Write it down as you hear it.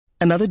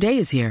Another day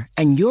is here,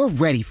 and you're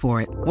ready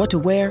for it. What to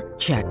wear?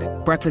 Check.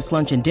 Breakfast,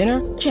 lunch, and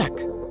dinner? Check.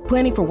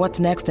 Planning for what's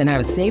next and how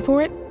to save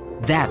for it?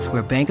 That's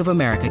where Bank of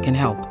America can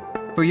help.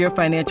 For your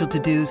financial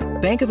to-dos,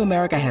 Bank of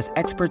America has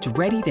experts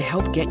ready to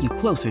help get you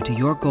closer to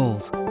your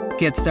goals.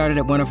 Get started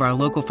at one of our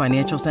local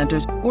financial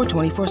centers or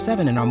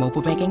 24/7 in our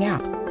mobile banking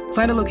app.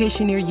 Find a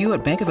location near you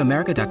at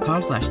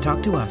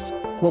bankofamerica.com/talktous.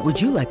 What would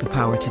you like the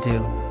power to do?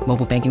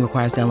 Mobile banking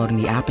requires downloading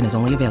the app and is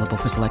only available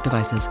for select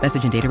devices.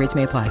 Message and data rates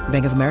may apply.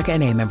 Bank of America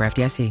N.A., member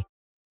FDIC.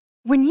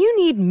 When you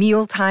need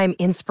mealtime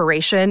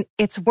inspiration,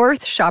 it's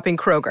worth shopping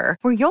Kroger,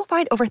 where you'll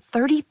find over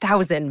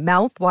 30,000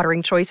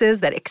 mouth-watering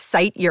choices that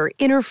excite your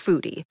inner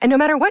foodie. And no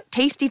matter what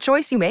tasty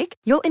choice you make,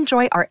 you'll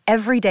enjoy our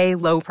everyday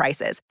low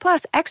prices,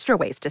 plus extra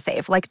ways to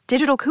save, like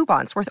digital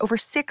coupons worth over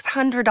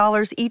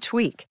 $600 each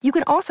week. You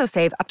can also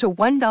save up to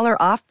 $1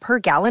 off per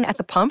gallon at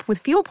the pump with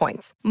fuel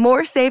points.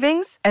 More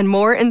savings and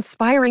more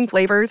inspiring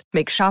flavors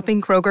make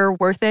shopping Kroger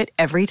worth it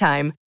every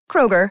time.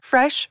 Kroger,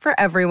 fresh for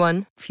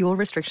everyone. Fuel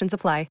restrictions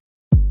apply.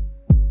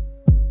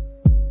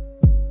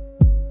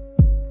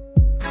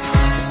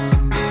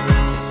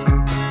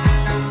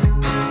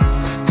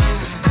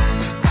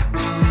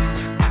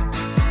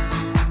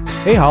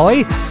 Hey,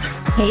 Holly.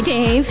 Hey,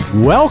 Dave.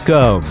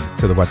 Welcome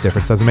to the What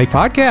Difference Does It Make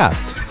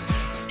podcast.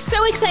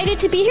 So excited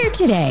to be here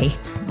today.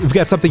 We've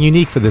got something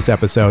unique for this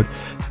episode.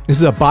 This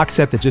is a box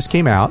set that just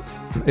came out.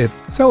 It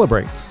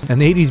celebrates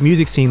an 80s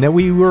music scene that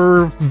we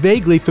were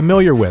vaguely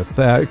familiar with.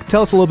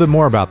 Tell us a little bit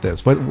more about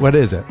this. What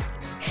is it?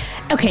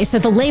 Okay, so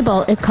the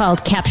label is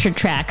called Captured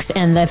Tracks,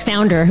 and the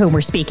founder who we're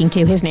speaking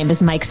to, his name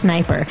is Mike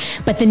Sniper.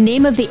 But the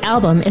name of the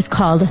album is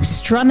called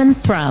Strum and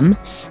Thrum,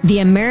 The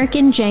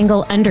American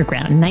Jangle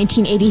Underground,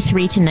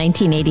 1983 to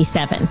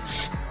 1987.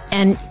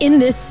 And in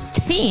this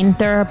scene,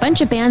 there are a bunch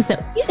of bands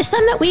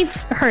some that we've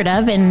heard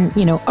of, and,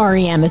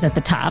 REM is at the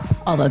top,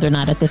 although they're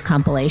not at this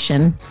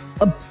compilation.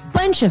 A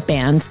bunch of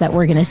bands that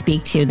we're going to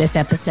speak to this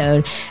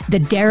episode: the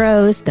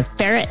Darrows, the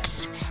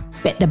Ferrets,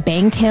 the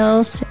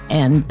Bangtails,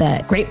 and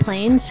the Great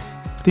Plains.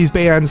 These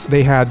bands,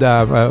 they had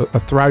a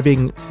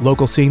thriving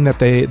local scene that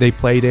they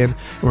played in,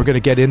 and we're going to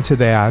get into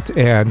that.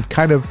 And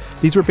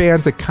these were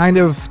bands that kind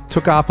of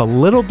took off a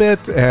little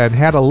bit and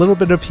had a little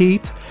bit of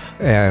heat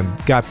and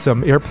got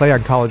some airplay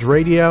on college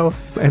radio.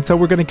 And so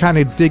we're going to kind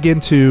of dig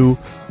into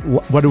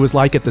what it was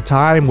like at the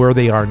time, where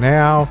they are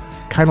now,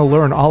 kind of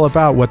learn all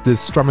about what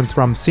this Strum and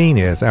Thrum scene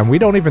is. And we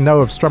don't even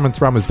know if Strum and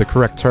Thrum is the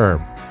correct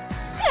term.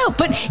 No,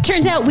 but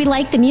turns out we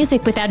like the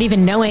music without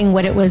even knowing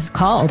what it was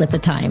called at the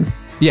time.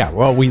 Yeah,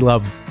 well, we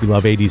love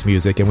 80s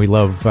music, and we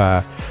love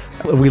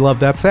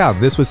that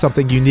sound. This was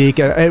something unique.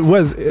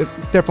 It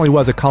definitely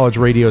was a college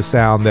radio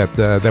sound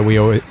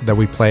that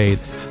we played.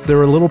 There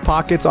were little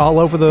pockets all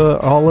over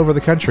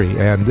the country,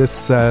 and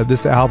this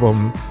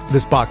album,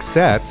 this box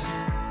set,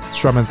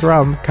 Strum and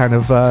Thrum, kind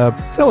of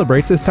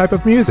celebrates this type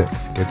of music.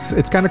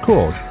 It's kind of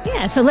cool.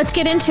 Yeah, so let's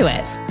get into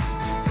it.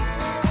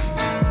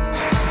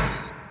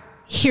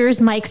 Here's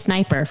Mike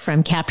Sniper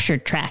from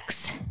Captured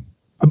Tracks.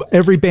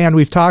 Every band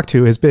we've talked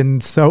to has been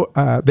so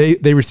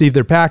they received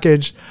their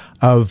package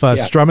of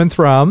Strum and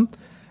Thrum,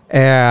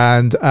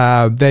 and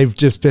they've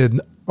just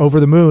been over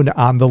the moon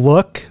on the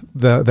look.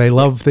 They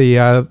love the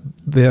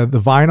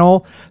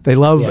vinyl. They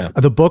love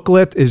the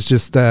booklet. Is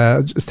just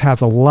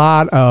has a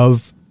lot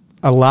of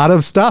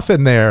stuff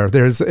in there.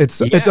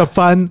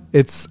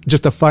 It's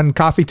just a fun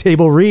coffee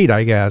table read,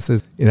 I guess. I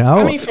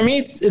mean, for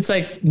me, it's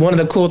like one of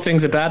the cool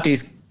things about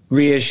these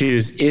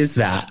reissues is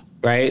that,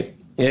 right?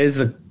 It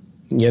is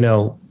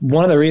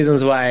one of the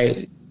reasons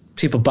why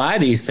people buy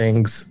these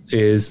things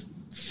is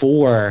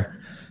for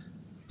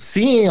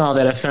seeing all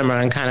that ephemera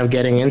and kind of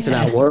getting into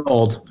that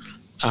world,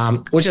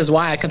 which is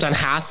why I kept on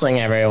hassling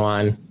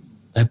everyone.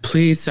 Like,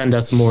 please send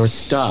us more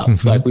stuff.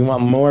 Mm-hmm. Like, we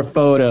want more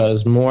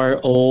photos, more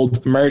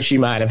old merch you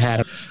might have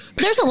had.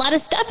 There's a lot of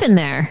stuff in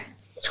there.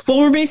 Well,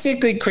 we're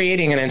basically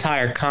creating an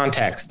entire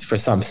context for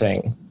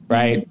something,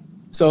 right?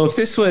 Mm-hmm. So if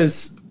this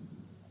was...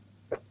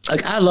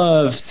 Like, I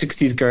love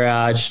 60s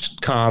garage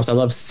comps. I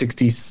love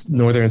 60s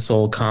Northern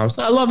Soul comps.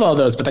 I love all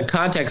those, but the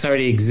context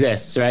already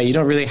exists, right? You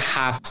don't really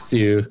have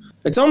to.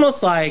 It's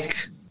almost like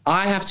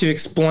I have to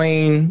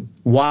explain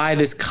why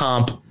this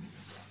comp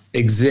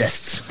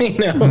exists,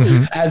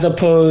 as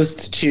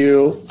opposed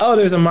to,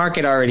 there's a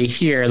market already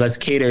here. Let's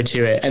cater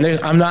to it. And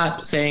I'm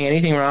not saying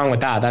anything wrong with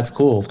that. That's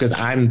cool, because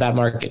I'm that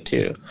market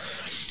too.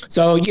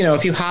 So,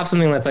 if you have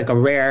something that's like a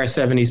rare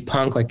 70s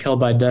punk, like Killed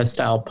by Death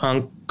style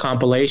punk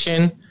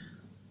compilation,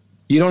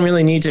 you don't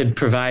really need to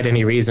provide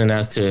any reason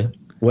as to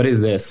what is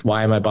this?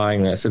 Why am I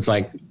buying this? It's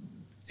like,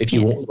 if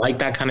you like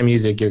that kind of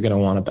music, you're going to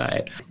want to buy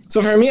it.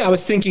 So for me, I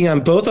was thinking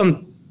on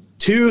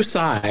two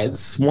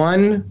sides.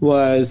 One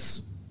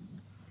was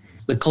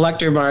the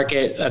collector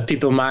market of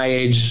people my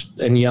age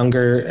and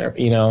younger,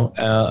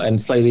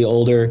 and slightly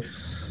older,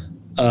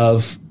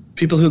 of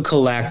people who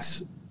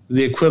collect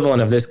the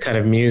equivalent of this kind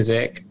of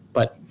music,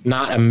 but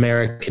not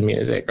American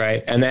music,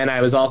 right? And then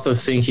I was also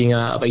thinking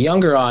of a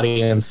younger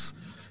audience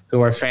who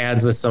are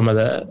fans with some of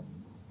the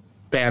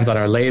bands on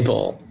our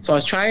label. So I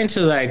was trying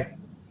to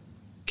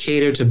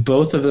cater to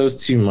both of those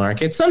two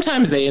markets.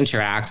 Sometimes they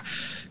interact,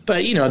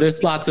 but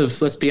there's lots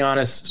of, let's be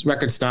honest,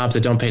 record snobs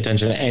that don't pay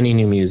attention to any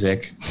new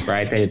music,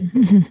 right?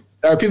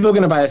 There are people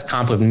going to buy this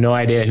comp with no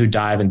idea who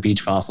Dive and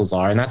Beach Fossils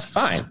are, and that's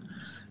fine.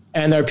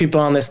 And there are people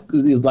on this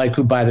who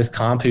buy this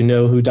comp who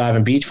know who Dive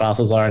and Beach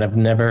Fossils are and have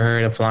never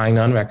heard a Flying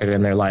Nun record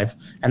in their life,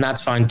 and that's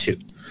fine too.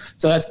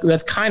 So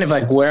that's kind of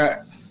like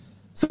where.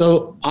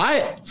 So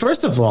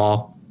first of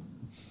all,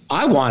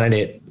 I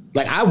wanted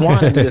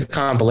this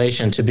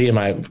compilation to be in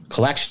my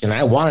collection.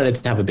 I wanted it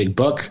to have a big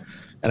book,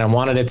 and I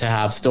wanted it to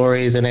have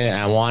stories in it, and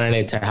I wanted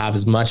it to have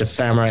as much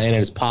ephemera in it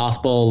as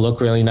possible,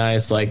 look really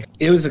nice. Like,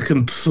 it was a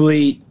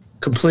completely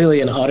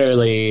and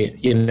utterly,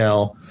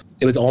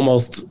 it was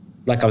almost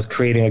like I was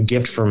creating a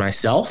gift for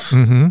myself,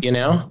 Sure, and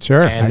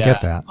I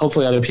get that.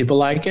 Hopefully other people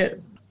like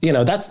it.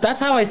 That's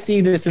how I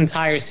see this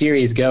entire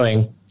series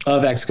going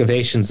of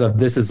excavations. Of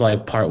this is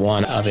like part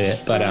one of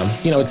it, but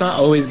it's not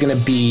always going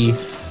to be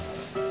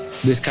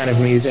this kind of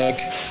music.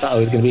 It's not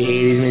always going to be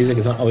 80s music.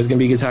 It's not always going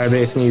to be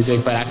guitar-based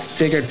music. But I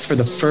figured for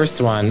the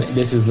first one,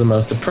 this is the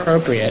most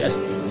appropriate.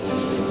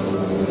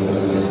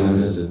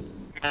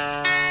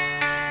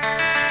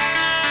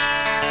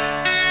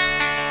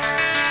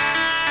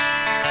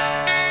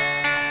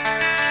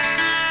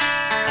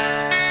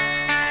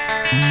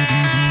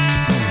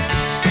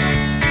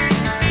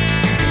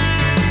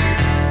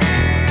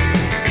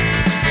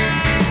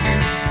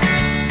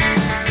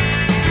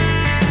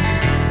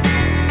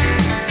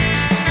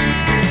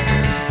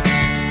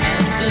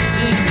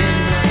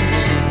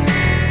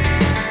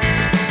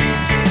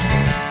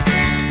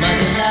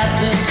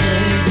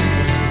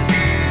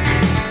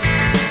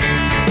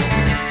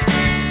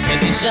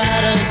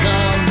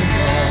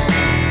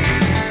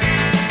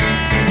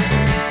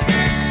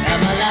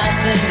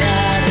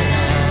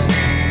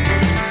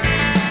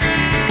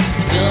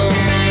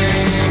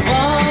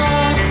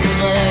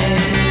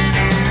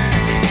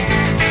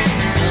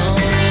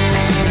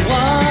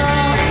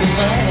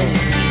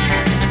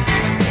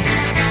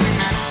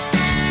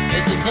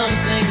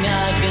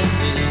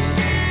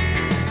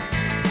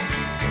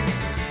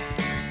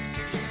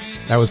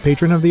 That was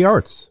Patron of the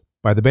Arts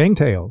by the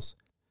Bangtails.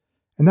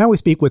 And now we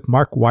speak with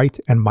Mark White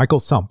and Michael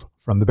Sump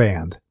from the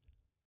band.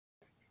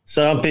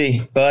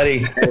 Sumpy, buddy.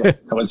 Hey,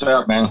 what's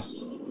up, man?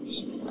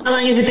 How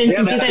long has it been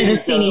since you guys have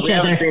seen each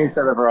other? We haven't seen each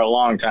other for a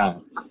long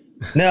time.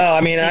 No, I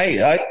mean,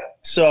 I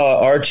saw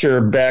Archer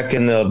back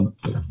in the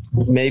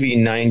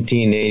maybe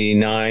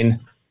 1989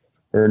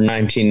 or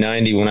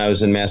 1990 when I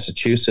was in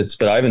Massachusetts,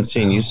 but I haven't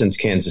seen you since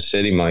Kansas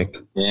City, Mike.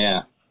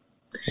 Yeah.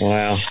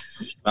 Wow.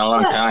 Been a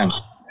long time.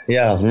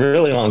 Yeah,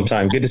 really long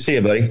time. Good to see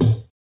you, buddy.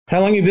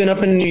 How long you been up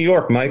in New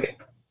York, Mike?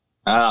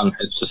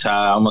 It's just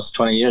almost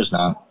 20 years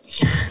now.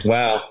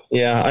 Wow.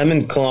 Yeah, I'm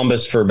in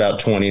Columbus for about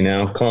 20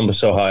 now.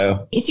 Columbus,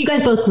 Ohio. So you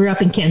guys both grew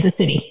up in Kansas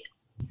City.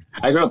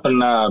 I grew up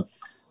in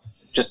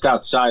just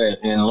outside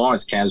in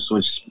Lawrence, Kansas,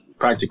 which is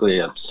practically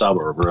a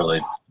suburb,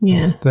 really. Yeah.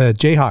 It's the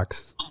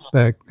Jayhawks.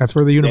 That's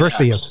where the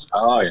university is.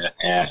 Oh,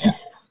 yeah.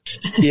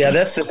 Yeah,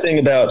 that's the thing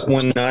about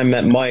when I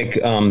met Mike,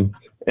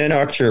 and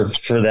Archer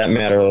for that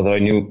matter, although I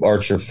knew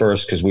Archer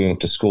first because we went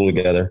to school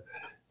together.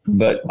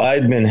 But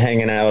I'd been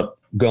hanging out,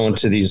 going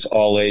to these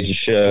all-age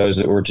shows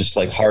that were just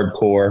like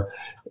hardcore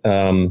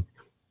and,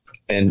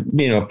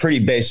 pretty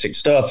basic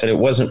stuff. And it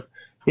wasn't,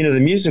 the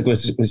music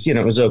was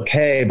it was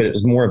okay, but it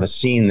was more of a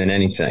scene than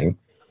anything.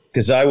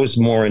 Because I was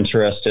more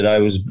interested. I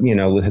was,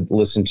 had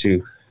listened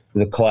to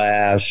The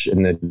Clash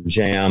and The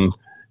Jam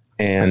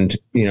and,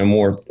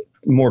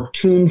 more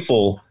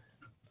tuneful,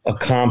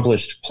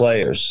 accomplished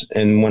players.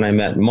 And when I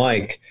met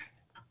Mike,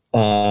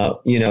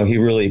 he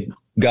really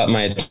got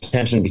my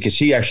attention because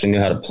he actually knew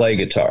how to play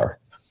guitar.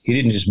 He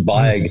didn't just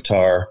buy a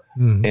guitar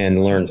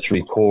and learn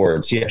 3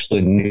 chords. He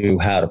actually knew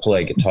how to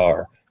play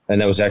guitar. And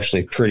that was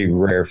actually a pretty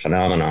rare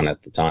phenomenon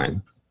at the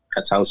time.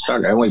 That's how it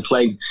started. And we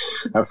played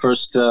our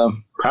first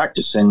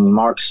practice in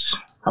Mark's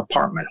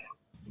apartment.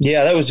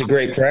 Yeah, that was a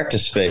great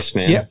practice space,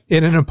 man. Yeah,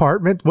 in an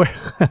apartment? What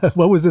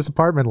was this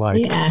apartment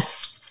like? Yeah.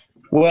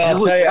 Well,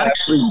 It was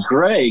actually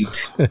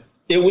great.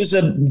 it was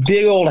a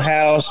big old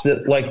house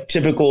that, like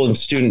typical in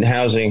student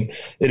housing,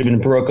 it had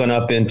been broken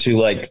up into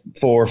like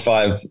 4 or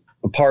 5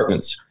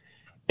 apartments.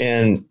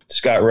 And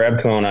Scott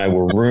Rabko and I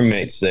were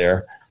roommates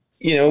there.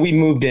 We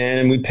moved in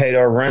and we paid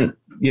our rent,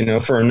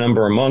 for a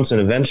number of months. And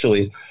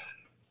eventually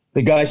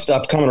the guy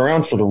stopped coming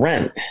around for the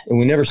rent and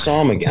we never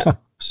saw him again.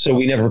 So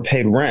we never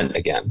paid rent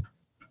again.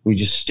 We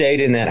just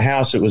stayed in that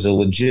house. It was a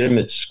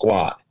legitimate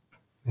squat.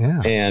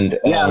 Yeah. And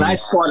and I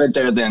squatted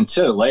there then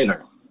too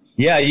later.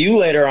 Yeah, you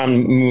later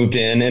on moved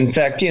in. In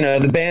fact,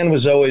 the band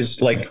was always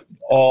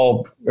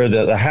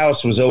the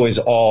house was always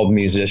all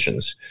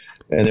musicians.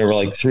 And there were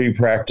like 3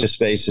 practice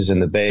spaces in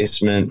the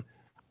basement.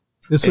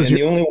 This was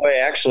the only way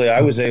actually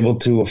I was able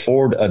to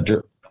afford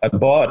I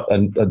bought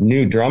a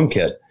new drum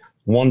kit,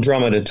 1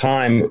 drum at a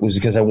time, was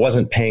because I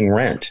wasn't paying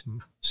rent.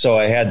 So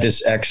I had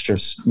this extra,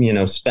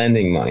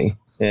 spending money.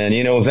 And,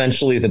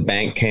 eventually the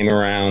bank came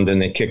around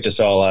and they kicked us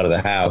all out of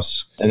the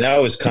house. And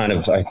that was kind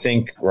of, I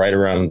think, right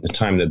around the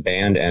time the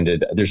band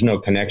ended. There's no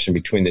connection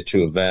between the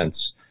 2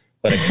 events.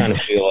 But I kind of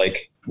feel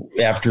like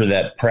after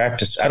that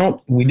practice,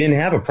 we didn't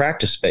have a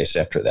practice space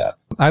after that.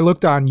 I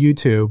looked on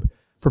YouTube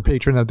for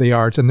Patron of the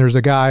Arts, and there's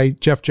a guy,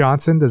 Jeff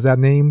Johnson. Does that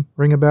name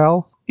ring a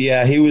bell?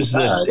 Yeah, he was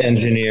the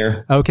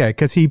engineer. Okay,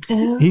 because he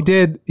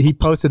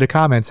posted a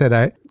comment,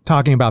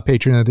 talking about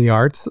Patron of the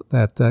Arts,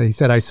 that he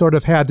said, I sort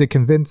of had to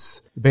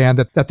convince the band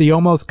that the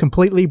almost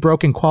completely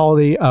broken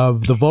quality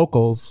of the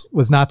vocals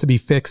was not to be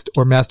fixed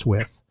or messed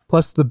with.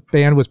 Plus, the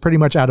band was pretty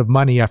much out of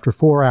money after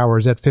 4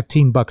 hours at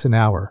 $15 an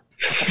hour.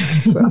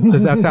 So,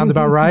 does that sound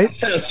about right?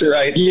 That's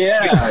right.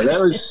 Yeah,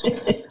 that was...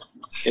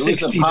 It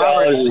was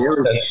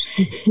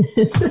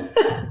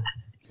 $60.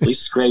 We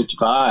scraped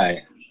by.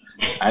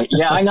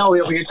 I know.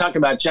 You're talking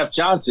about Jeff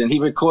Johnson. He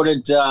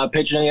recorded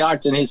Patron of the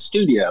Arts in his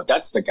studio.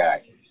 That's the guy.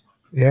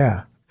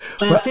 Yeah.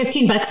 Well,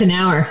 $15 an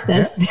hour.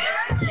 That's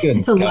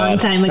a long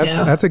time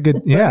ago. That's a good.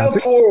 Yeah. How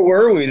poor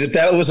were we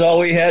that was all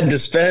we had to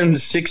spend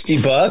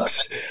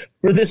 $60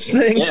 for this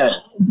thing? Yeah.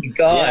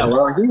 God. Yeah.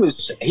 Well,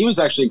 he was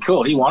actually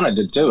cool. He wanted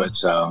to do it,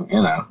 so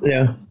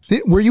Yeah.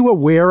 Were you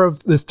aware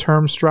of this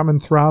term "strum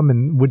and thrum,"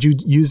 and would you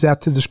use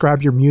that to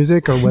describe your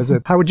music, or was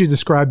it? How would you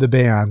describe the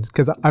band?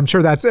 Because I'm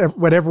sure that's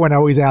what everyone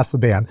always asks the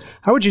band.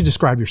 How would you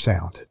describe your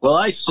sound? Well,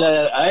 I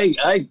said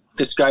I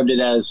described it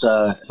as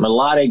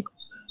melodic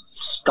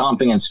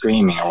stomping and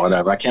screaming or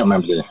whatever. I can't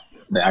remember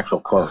the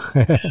actual quote.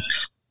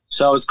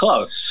 So it's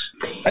close.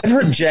 I've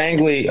heard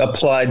jangly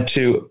applied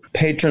to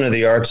Patron of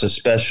the Arts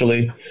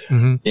especially.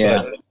 Mm-hmm.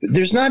 Yeah. But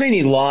there's not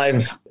any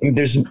live.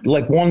 There's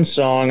like one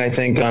song, I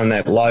think, on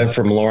that Live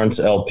from Lawrence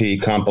LP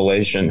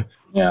compilation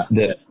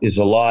that is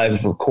a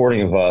live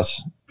recording of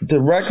us.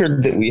 The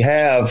record that we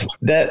have,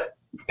 that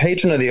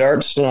Patron of the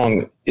Arts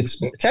song,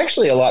 it's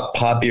actually a lot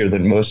poppier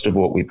than most of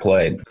what we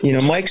played.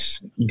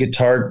 Mike's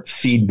guitar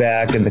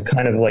feedback and the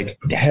kind of like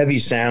heavy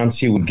sounds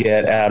he would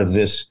get out of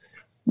this.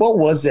 What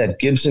was that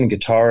Gibson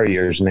guitar of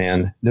yours,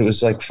 man? That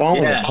was like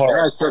falling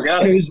apart. I still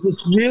got it. It was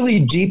this really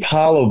deep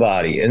hollow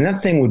body, and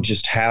that thing would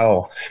just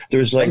howl. There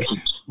was like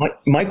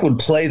Mike would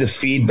play the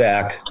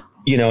feedback,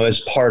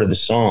 as part of the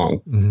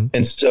song, mm-hmm.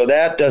 and so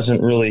that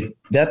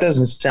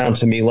doesn't sound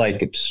to me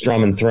like it's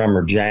strum and thrum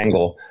or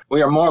jangle.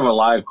 We are more of a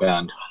live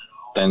band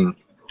than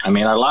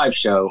our live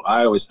show.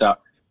 I always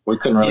thought we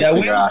couldn't really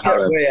figure out how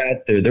to. Way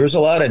out there. There was a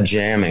lot of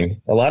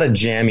jamming, a lot of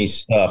jammy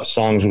stuff.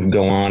 Songs would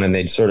go on and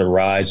they'd sort of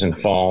rise and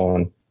fall.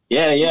 And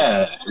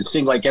yeah. It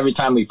seemed like every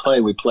time we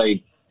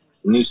played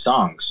new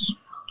songs,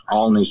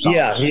 all new songs.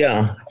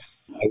 Yeah.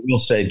 I will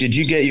say, did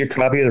you get your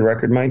copy of the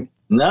record, Mike?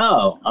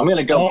 No, I'm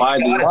gonna go buy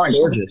the orange.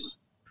 Gorgeous.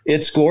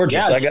 It's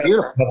gorgeous. Yeah, it's I got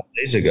beautiful. it a couple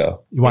days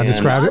ago. You want to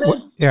describe it? You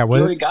already Yeah,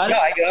 got it?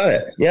 I got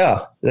it.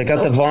 Yeah. They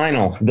got the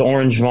vinyl, the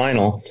orange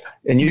vinyl.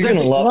 And you're going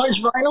to love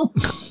orange vinyl?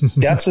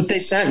 That's what they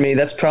sent me.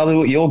 That's probably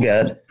what you'll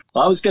get.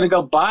 Well, I was going to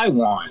go buy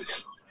one.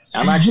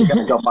 I'm actually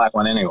going to go buy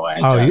one anyway.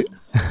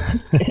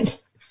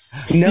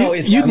 No,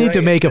 you need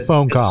to make a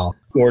phone call.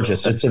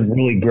 Gorgeous. It's a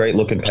really great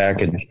looking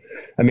package.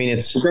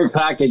 It's a great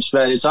package,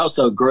 but it's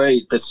also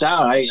great. The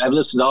sound, I've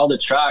listened to all the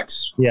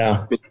tracks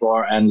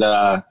before, and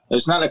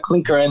there's not a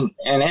clinker in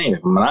any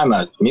of them. And I'm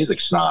a music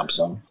snob,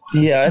 so.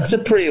 Yeah, it's a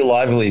pretty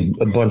lively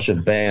bunch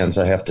of bands,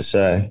 I have to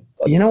say.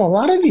 A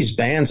lot of these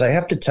bands, I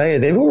have to tell you,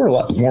 they were a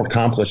lot more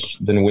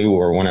accomplished than we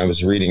were when I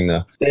was reading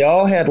them. They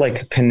all had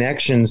like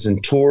connections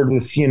and toured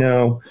with,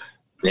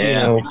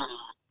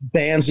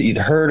 bands that you'd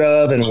heard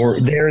of and were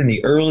there in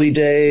the early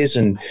days.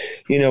 And,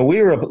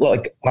 we were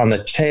like on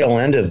the tail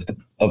end of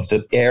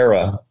the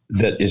era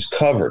that is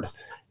covered.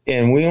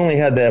 And we only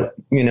had that,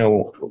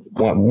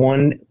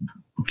 one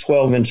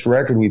 12-inch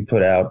record we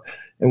put out,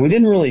 and we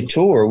didn't really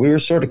tour. We were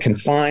sort of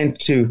confined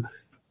to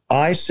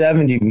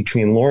I-70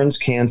 between Lawrence,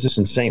 Kansas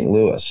and St.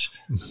 Louis.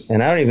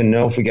 And I don't even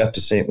know if we got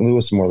to St.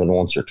 Louis more than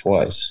once or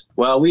twice.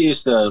 Well, we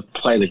used to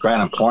play the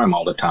Grand Emporium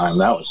all the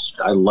time.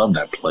 I love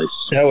that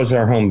place. That was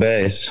our home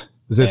base.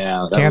 Is this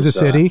Kansas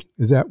City?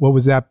 What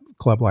was that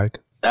club like?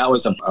 That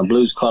was a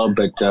blues club,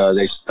 but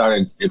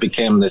it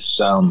became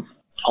this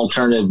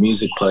alternative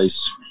music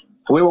place.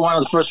 We were one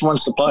of the first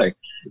ones to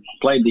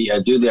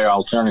do their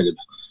alternative.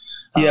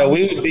 Yeah,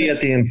 we would be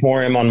at the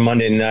Emporium on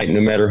Monday night,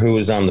 no matter who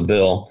was on the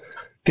bill,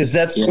 because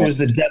it was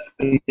the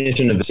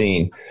definition of a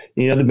scene.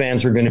 The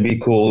bands were going to be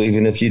cool,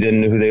 even if you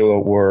didn't know who they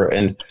were,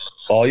 and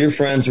all your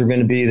friends were going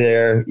to be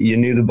there. You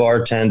knew the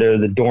bartender,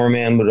 the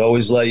doorman would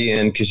always let you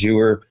in because you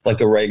were like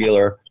a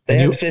regular. They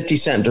had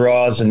 50-cent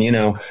draws and,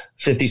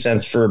 50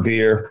 cents for a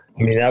beer.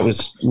 That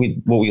was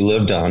what we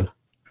lived on.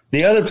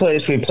 The other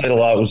place we played a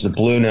lot was the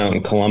Blue Note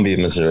in Columbia,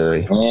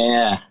 Missouri.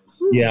 Yeah.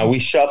 Yeah, we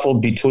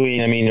shuffled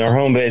between, our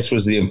home base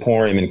was the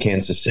Emporium in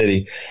Kansas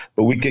City,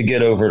 but we could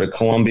get over to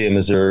Columbia,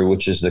 Missouri,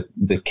 which is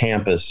the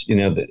campus.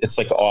 It's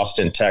like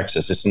Austin,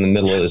 Texas. It's in the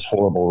middle of this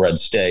horrible red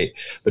state,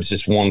 but it's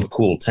just one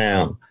cool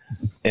town.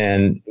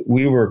 And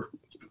we were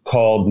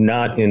called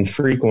not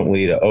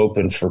infrequently to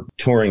open for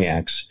touring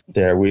acts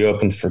there. We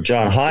opened for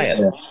John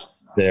Hyatt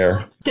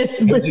there.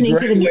 Just listening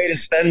to the way to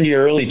spend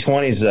your early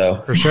 20s,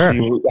 though. For sure.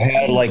 You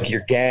had like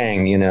your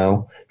gang,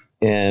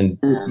 and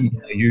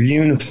your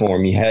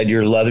uniform. You had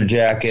your leather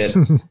jacket,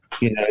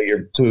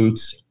 your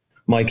boots.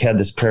 Mike had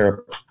this pair of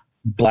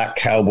black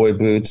cowboy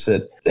boots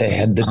that they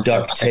had the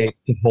duct tape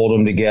to hold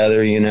them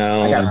together, you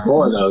know. I got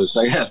 4 of those.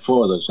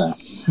 now.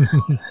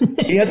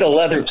 You had the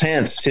leather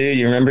pants too.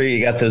 You remember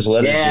you got those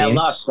leather jeans? I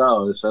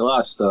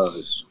lost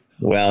those.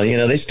 Well, you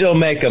know, they still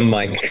make them,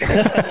 Mike.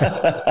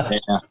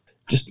 Yeah.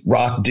 Just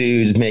rock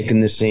dudes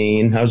making the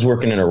scene. I was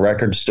working in a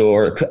record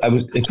store.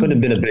 It couldn't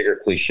have been a bigger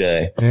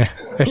cliche.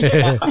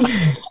 Yeah.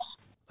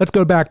 Let's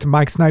go back to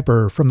Mike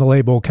Sniper from the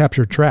label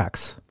Captured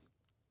Tracks.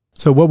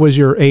 So what was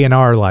your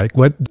A&R like?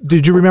 What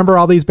did you remember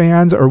all these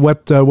bands, or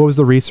what was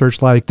the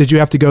research like? Did you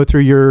have to go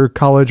through your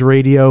college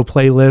radio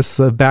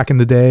playlists back in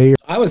the day?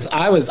 I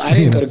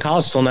didn't go to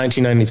college till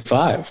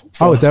 1995.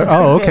 So. Oh, is that?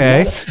 Oh,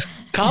 okay.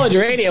 College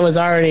radio was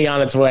already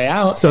on its way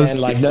out,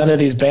 and like none of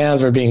these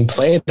bands were being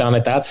played on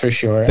it. That's for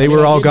sure. They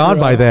were all gone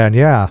by then.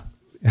 Yeah.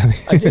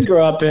 I did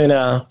grow up in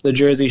the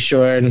Jersey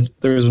Shore, and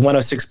there was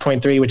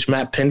 106.3, which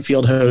Matt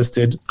Pinfield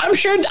hosted. I'm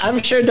sure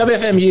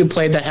WFMU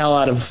played the hell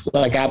out of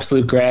like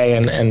Absolute Grey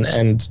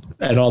and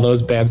all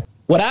those bands.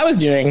 What I was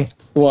doing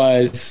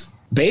was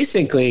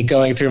basically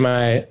going through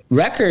my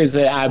records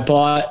that I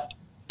bought,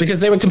 because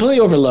they were completely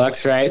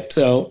overlooked, right?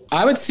 So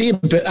I would see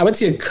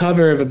a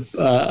cover of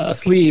a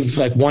sleeve,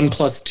 like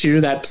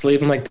 1+2, that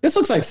sleeve. I'm like, this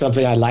looks like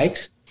something I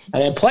like,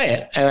 and then play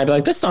it. And I'd be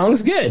like, this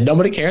song's good.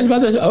 Nobody cares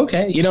about this.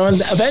 Okay. You know, and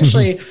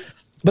eventually,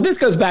 but this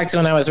goes back to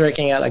when I was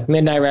working at like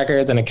Midnight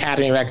Records and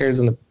Academy Records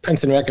and the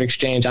Princeton Record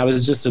Exchange. I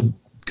was just a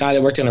guy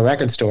that worked in a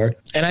record store.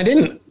 And I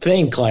didn't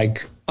think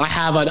like, I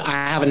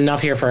have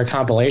enough here for a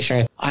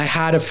compilation. I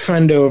had a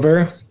friend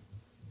over.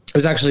 It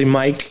was actually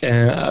Mike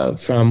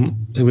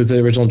who was the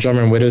original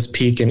drummer in Widow's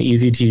Peak and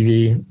Easy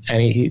TV,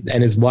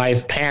 and his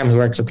wife Pam, who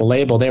worked at the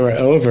label. They were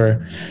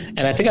over,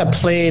 and I think I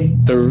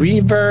played the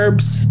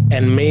reverbs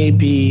and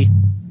maybe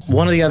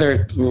one of the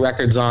other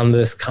records on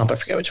this comp. I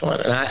forget which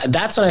one. And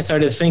that's when I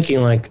started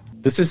thinking like,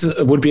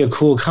 would be a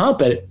cool comp.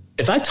 But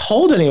if I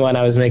told anyone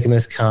I was making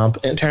this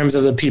comp, in terms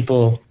of the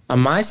people on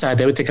my side,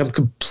 they would think I'm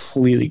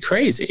completely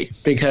crazy,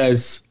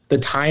 because the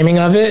timing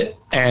of it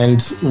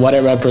and what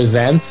it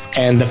represents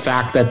and the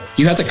fact that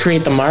you have to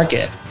create the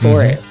market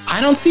for it. I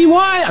don't see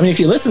why. I mean, if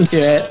you listen to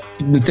it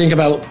and think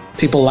about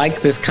people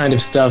like this kind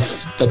of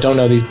stuff that don't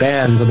know these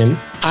bands, I mean,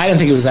 I didn't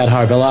think it was that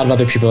hard, but a lot of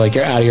other people are like,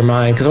 you're out of your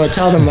mind. Because when I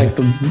tell them like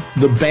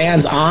the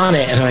band's on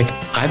it, and I'm like,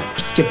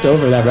 I've skipped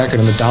over that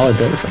record in the dollar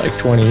bill for like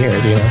 20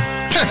 years, you know?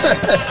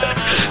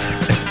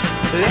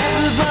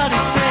 Everybody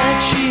said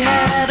she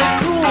had a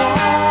cool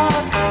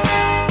heart,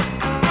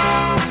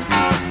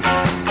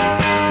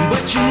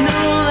 but you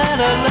know that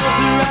I love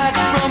you right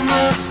from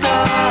the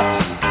start.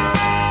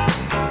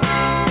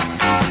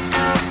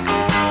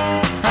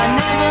 I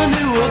never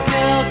knew a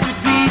girl could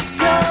be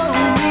so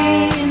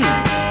mean.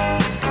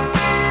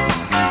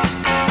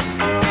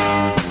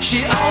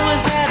 She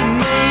always had to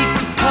make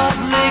the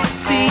public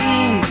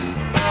scene.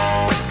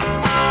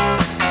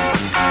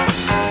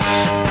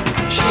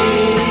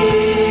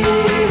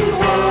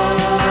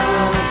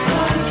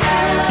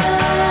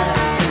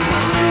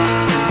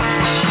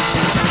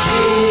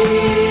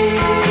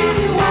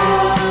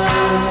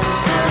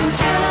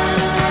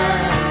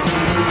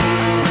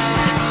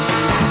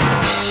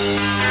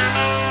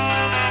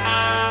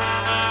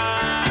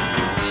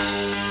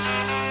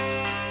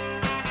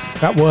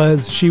 That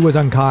was She Was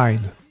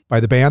Unkind by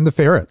the band The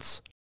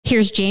Ferrets.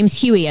 Here's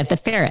James Huey of The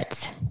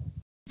Ferrets.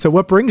 So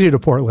what brings you to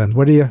Portland?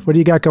 What do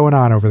you got going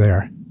on over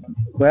there?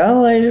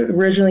 Well, I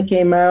originally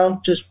came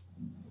out just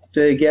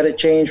to get a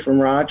change from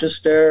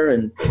Rochester,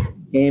 and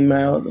came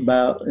out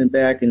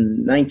back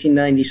in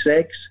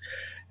 1996,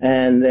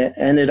 and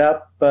ended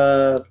up,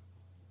 I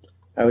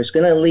was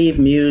going to leave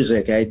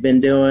music. I'd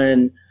been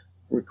doing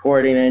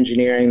recording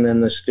engineering,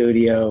 then the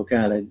studio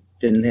kind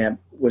of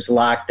was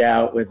locked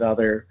out with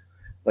other,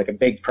 like a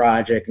big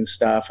project and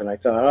stuff. And I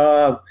thought,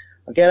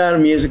 I'll get out of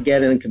music,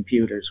 get into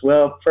computers.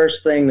 Well,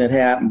 first thing that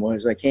happened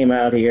was I came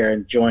out here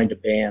and joined a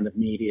band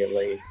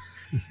immediately.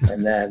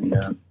 And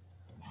then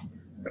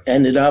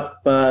ended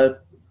up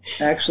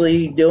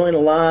actually doing a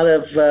lot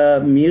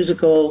of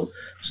musical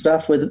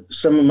stuff with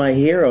some of my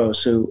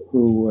heroes who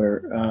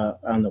were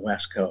on the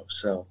West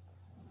Coast. So,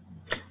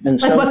 and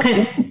so, like what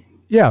kind?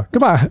 Yeah,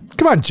 come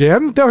on,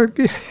 Jim. Don't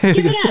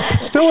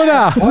spill it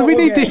out. Oh, we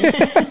need okay.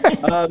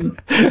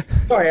 to.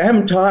 Sorry, I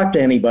haven't talked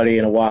to anybody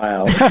in a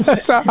while.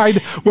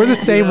 We're the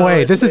same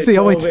way. This is the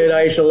only COVID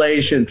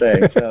isolation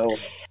thing. So,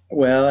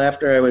 well,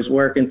 after I was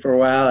working for a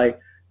while, I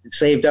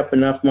saved up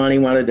enough money,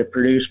 wanted to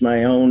produce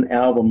my own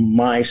album,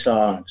 My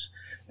Songs.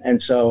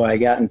 And so I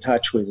got in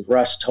touch with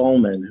Russ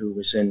Tolman, who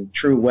was in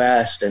True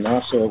West, and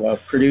also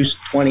produced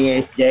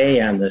 28th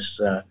Day on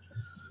this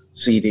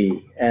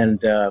CD.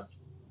 And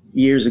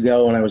years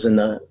ago, when I was in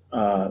the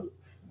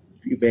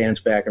few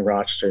bands back in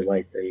Rochester,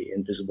 like the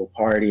Invisible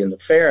Party and the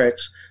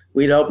Ferrets,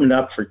 we'd opened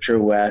up for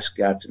True West,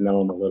 got to know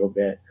them a little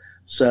bit.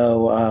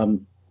 So,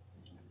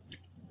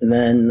 and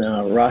then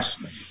Russ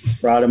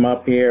brought him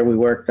up here. We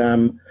worked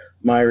on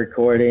my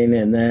recording,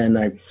 and then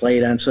I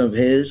played on some of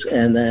his,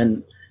 and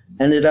then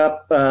ended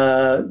up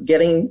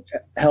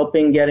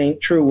helping getting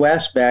True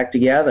West back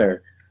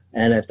together.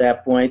 And at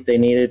that point, they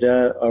needed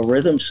a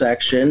rhythm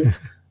section.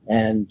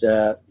 and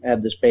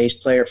had this bass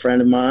player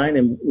friend of mine,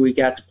 and we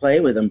got to play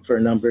with him for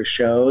a number of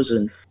shows,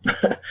 and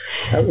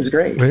that was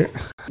great.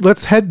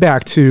 Let's head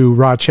back to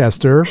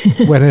Rochester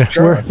when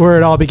Sure. where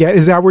it all began.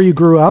 Is that where you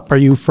grew up? Are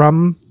you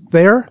from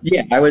there?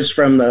 Yeah, I was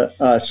from the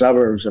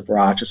suburbs of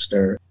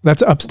Rochester.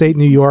 That's upstate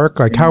New York.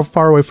 Like how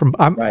far away from?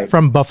 I'm Right.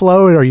 from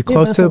Buffalo. Are you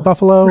close to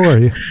Buffalo? Or are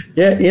you?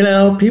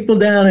 Yeah, people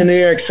down in New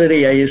York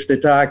City I used to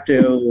talk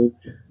to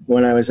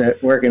when I was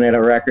working at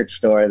a record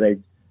store,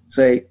 they'd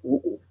say,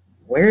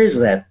 where is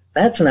that?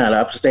 That's not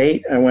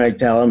upstate. And when I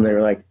tell them,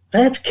 they're like,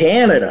 that's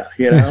Canada,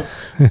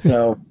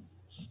 So,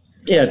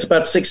 yeah, it's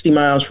about 60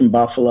 miles from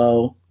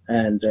Buffalo,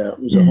 and it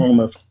was the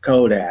home of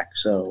Kodak.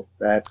 So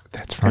that's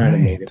kind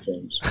of made it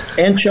famous.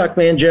 And Chuck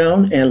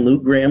Mangione and Lou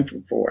Gramm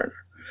from Foreigner.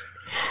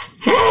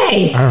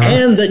 Hey!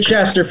 And the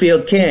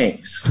Chesterfield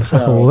Kings.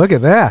 So Look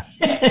at that.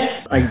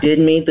 I did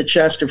meet the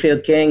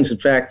Chesterfield Kings. In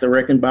fact, the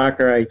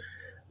Rickenbacker,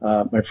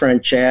 my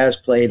friend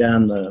Chaz played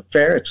on the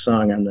Ferret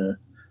song on the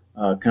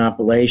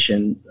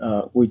compilation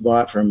we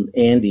bought from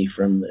Andy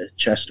from the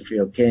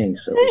Chesterfield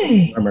Kings. So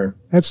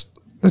That's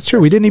true.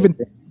 We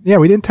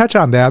didn't touch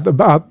on that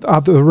about the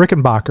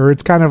Rickenbacker.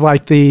 It's kind of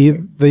like the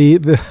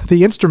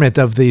instrument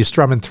of the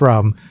Strum and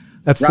Thrum.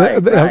 That's right.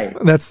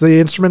 That's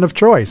the instrument of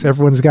choice.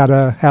 Everyone's got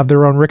to have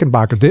their own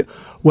Rickenbacker.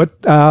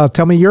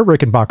 Tell me your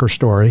Rickenbacker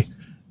story.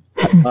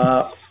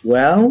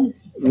 Well,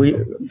 we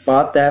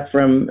bought that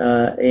from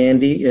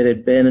Andy. It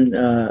had been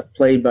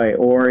played by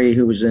Ori,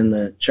 who was in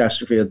the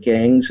Chesterfield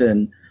Kings,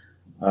 and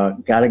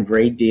got a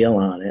great deal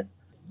on it.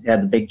 It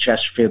had the big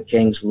Chesterfield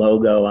Kings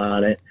logo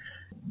on it.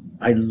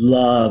 I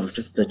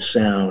loved the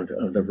sound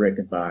of the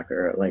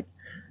Rickenbacker,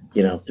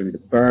 through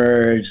the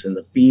Byrds and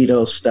the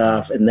Beatles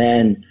stuff, and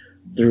then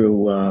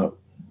through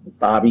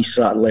Bobby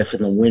Sutcliffe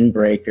and the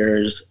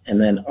Windbreakers,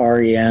 and then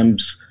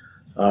REM's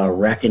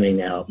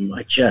Reckoning album.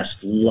 I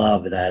just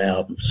love that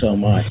album so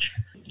much.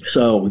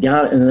 So we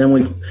got it, and then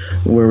we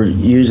were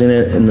using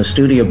it in the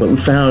studio, but we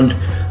found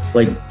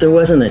there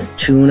wasn't a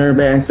tuner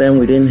back then.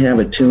 We didn't have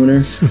a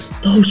tuner.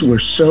 Those were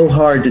so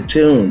hard to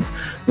tune.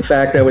 In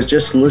fact, I was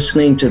just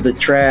listening to the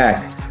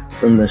track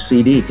from the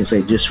CD because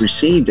I just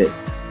received it,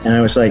 and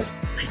I was like,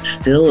 it's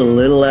still a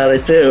little out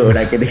of tune.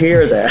 I could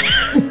hear that.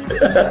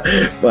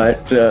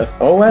 But,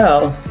 oh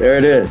well, there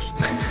it is.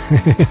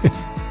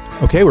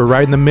 Okay, we're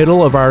right in the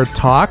middle of our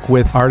talk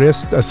with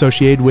artists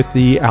associated with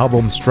the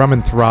album Strum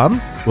and Thrum.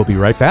 We'll be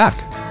right back.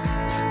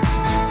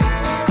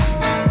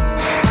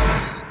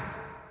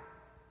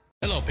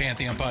 Hello,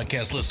 Pantheon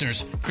Podcast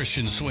listeners.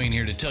 Christian Swain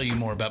here to tell you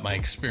more about my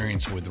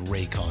experience with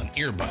Raycon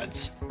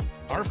earbuds.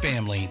 Our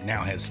family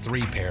now has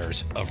 3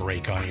 pairs of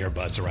Raycon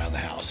earbuds around the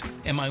house,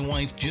 and my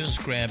wife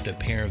just grabbed a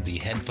pair of the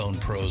Headphone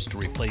Pros to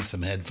replace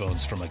some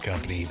headphones from a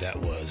company that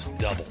was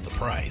double the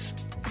price.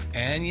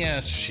 And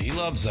yes, she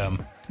loves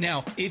them.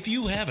 Now, if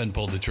you haven't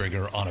pulled the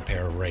trigger on a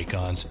pair of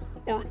Raycons,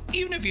 or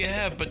even if you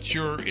have but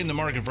you're in the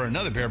market for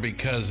another pair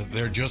because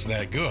they're just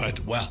that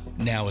good, well,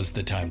 now is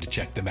the time to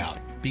check them out,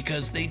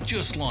 because they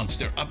just launched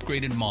their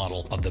upgraded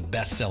model of the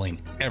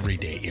best-selling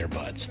everyday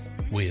earbuds.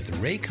 With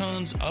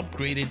Raycon's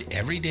upgraded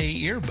everyday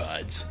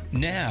earbuds,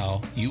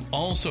 now you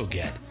also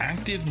get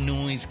active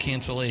noise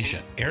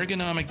cancellation,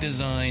 ergonomic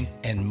design,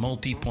 and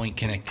multi-point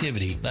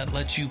connectivity that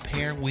lets you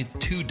pair with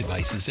 2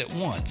 devices at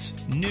once.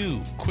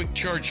 New quick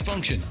charge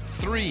function,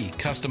 3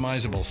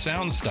 customizable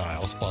sound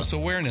styles plus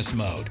awareness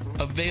mode.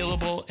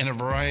 Available in a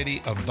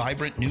variety of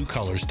vibrant new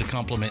colors to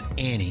complement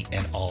any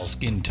and all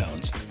skin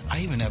tones.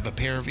 I even have a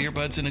pair of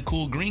earbuds in a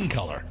cool green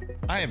color.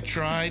 I have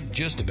tried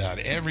just about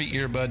every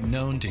earbud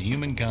known to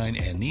humankind,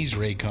 and these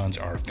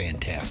Raycons are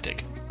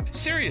fantastic.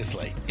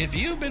 Seriously, if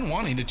you've been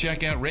wanting to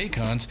check out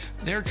Raycons,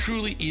 there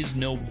truly is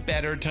no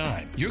better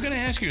time. You're going to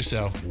ask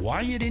yourself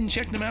why you didn't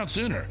check them out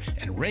sooner,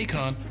 and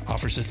Raycon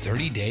offers a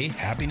 30-day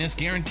happiness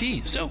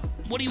guarantee. So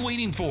what are you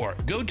waiting for?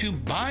 Go to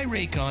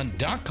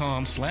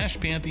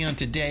buyraycon.com/Pantheon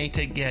today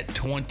to get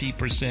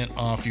 20%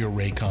 off your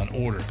Raycon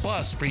order,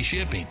 plus free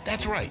shipping.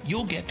 That's right,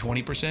 you'll get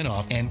 20%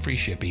 off and free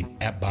shipping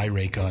at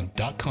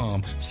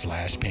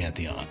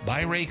buyraycon.com/Pantheon.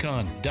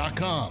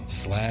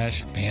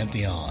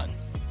 buyraycon.com/Pantheon.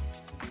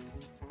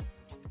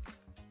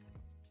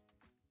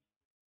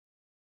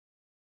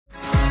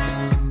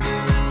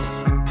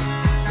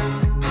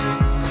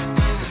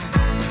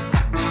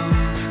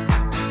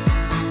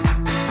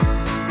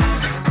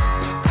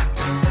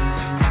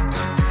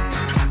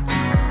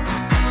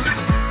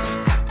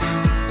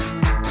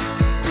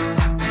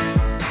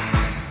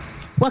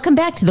 Welcome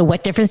back to the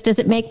What Difference Does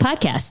It Make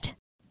podcast.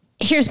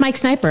 Here's Mike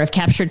Sniper of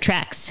Captured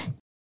Tracks.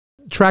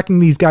 Tracking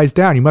these guys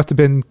down, you must have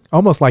been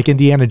almost like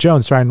Indiana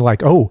Jones, trying to I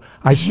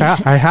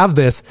have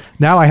this.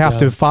 Now I have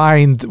to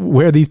find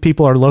where these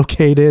people are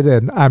located,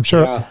 and I'm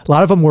sure a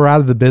lot of them were out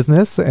of the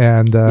business,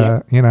 and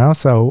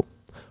so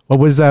what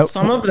was that?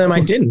 Some of them I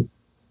didn't.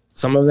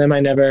 Some of them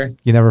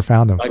you never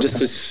found them. I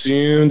just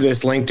assumed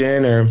this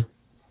LinkedIn or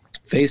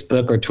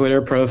Facebook or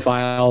Twitter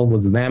profile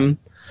was them.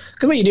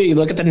 Because what you do, you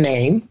look at the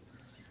name,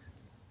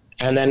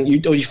 and then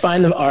you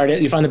find the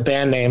artist, you find the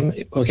band name.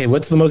 Okay,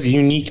 what's the most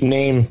unique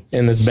name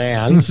in this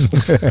band?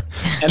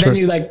 And then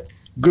you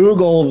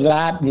Google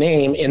that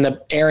name in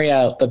the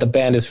area that the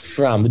band is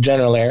from, the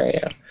general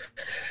area.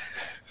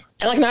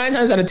 And like 9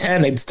 times out of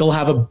 10, they'd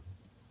still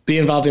be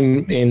involved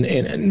in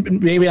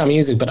maybe not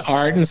music, but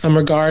art in some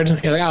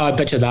regard. You're like, oh, I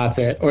bet you that's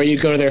it. Or you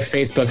go to their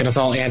Facebook and it's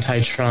all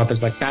anti-Trump.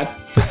 It's like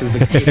this is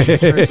the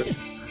person.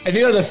 If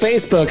you go to the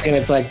Facebook and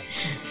it's like,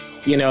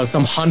 you know,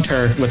 some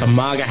hunter with a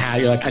MAGA hat,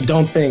 you're like, I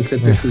don't think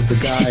that this is the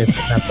guy from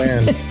that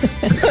band.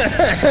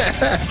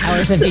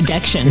 Hours of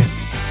deduction.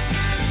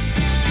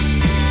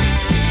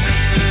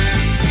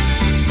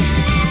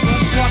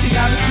 Walking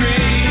down the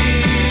street,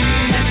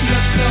 and she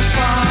looks so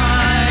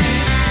fine.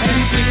 And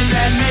you're thinking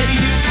that maybe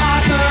you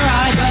caught her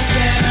eye, but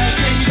then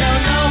again you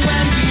don't know.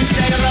 When do you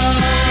say hello?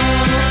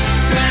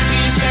 When do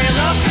you say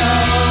hello?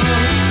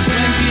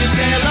 When do you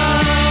say hello?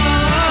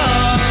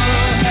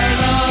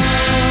 Hello.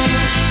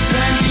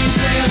 When do you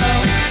say hello?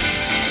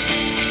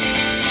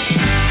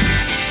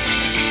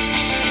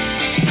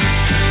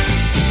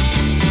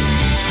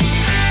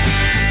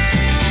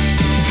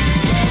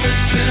 Well,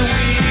 it's been a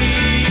week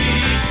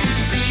since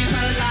you've seen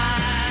her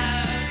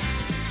last.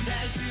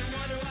 As you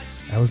wonder what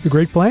she That was the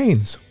Great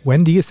Plains.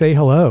 When do you say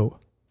hello?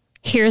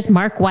 Here's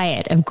Mark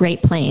Wyatt of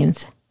Great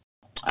Plains.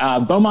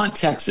 Beaumont,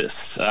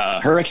 Texas,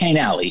 Hurricane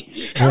Alley.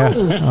 Yeah.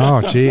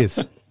 Oh, geez.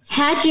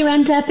 How'd you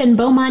end up in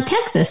Beaumont,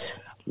 Texas?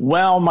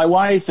 Well, my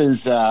wife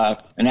is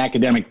an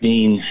academic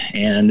dean,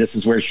 and this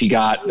is where she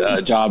got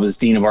a job as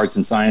Dean of Arts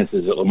and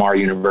Sciences at Lamar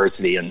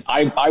University. And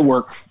I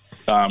work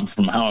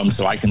from home,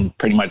 so I can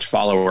pretty much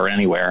follow her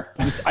anywhere.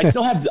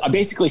 I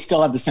basically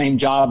still have the same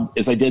job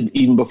as I did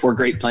even before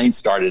Great Plains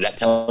started. That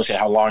tells you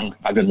how long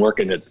I've been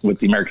working with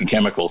the American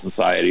Chemical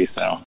Society.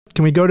 So,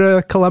 Can we go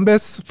to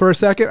Columbus for a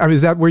second? I mean,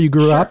 is that where you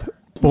grew up?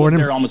 Born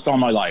there almost all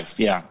my life.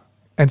 Yeah.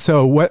 And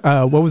so what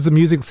was the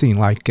music scene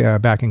like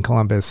back in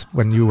Columbus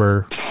when you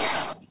were?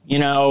 You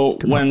know,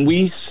 when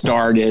we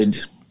started,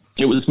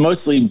 it was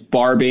mostly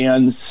bar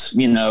bands,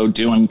 you know,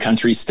 doing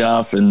country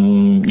stuff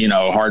and, you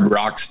know, hard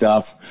rock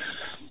stuff.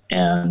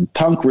 And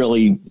punk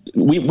really,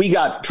 we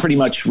got pretty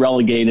much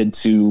relegated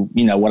to,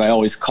 you know, what I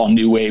always call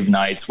new wave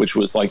nights, which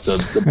was like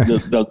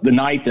the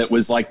night that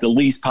was like the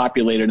least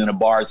populated in a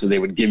bar. So they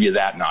would give you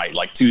that night,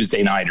 like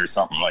Tuesday night or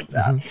something like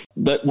that. Mm-hmm.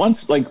 But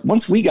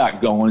once we got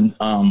going,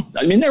 I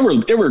mean, there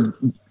were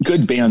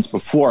good bands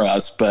before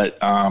us, but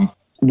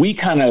we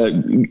kind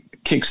of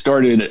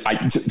kick-started,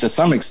 to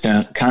some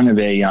extent, kind of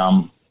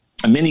a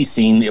mini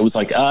scene. It was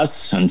like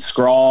us and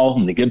Scrawl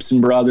and the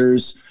Gibson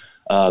Brothers,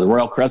 the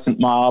Royal Crescent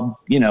Mob.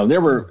 You know,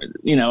 there were,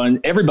 you know, and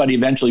everybody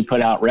eventually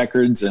put out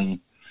records, and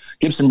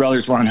Gibson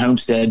Brothers were on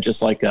Homestead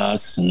just like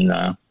us. And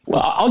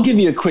well, I'll give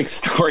you a quick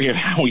story of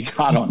how we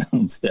got on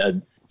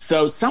Homestead.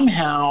 So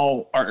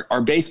somehow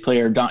our bass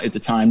player at the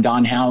time,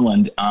 Don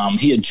Howland,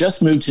 he had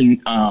just moved to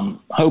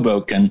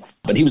Hoboken,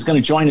 but he was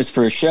going to join us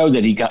for a show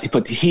that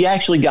he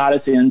actually got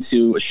us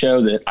into a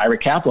show that Ira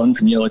Kaplan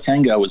from Yo La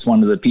Tengo was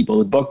one of the people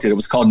who booked it. It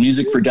was called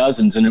Music for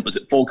Dozens, and it was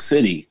at Folk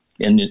City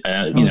in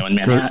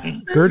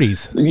Manhattan.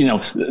 Gertie's. You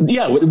know,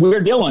 yeah,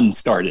 where Dylan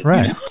started.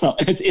 Right. You know?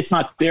 It's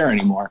not there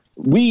anymore.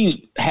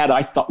 We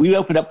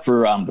opened up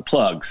for the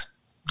Plugs,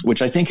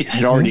 which I think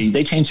had already,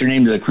 they changed their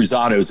name to the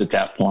Cruzados at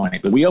that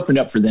point, but we opened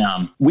up for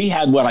them. We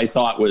had what I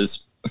thought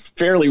was a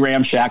fairly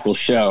ramshackle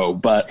show,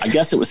 but I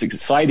guess it was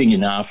exciting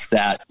enough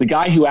that the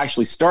guy who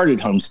actually started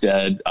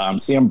Homestead,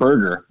 Sam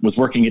Berger, was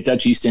working at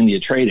Dutch East India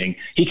Trading.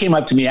 He came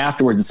up to me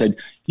afterward and said,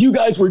 "You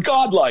guys were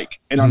godlike."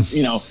 And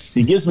you know,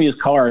 he gives me his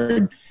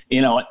card.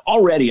 You know,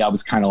 already I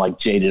was kind of like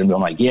jaded. I'm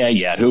like,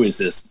 yeah, who is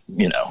this?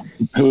 You know,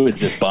 who is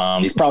this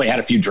bum? He's probably had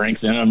a few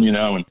drinks in him, you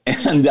know.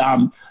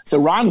 And so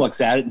Ron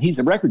looks at it, and he's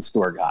a record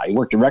store guy. He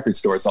worked at record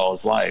stores all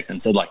his life,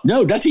 and said like,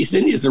 "No, Dutch East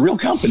India is a real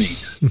company."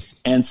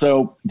 And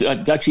so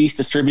Dutch East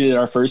distributed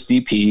our first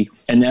EP,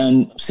 and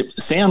then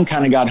Sam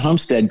kind of got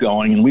Homestead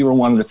going, and we were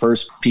one of the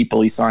first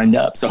people he signed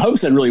up. So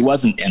Homestead really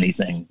wasn't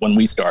anything when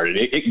we started.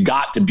 It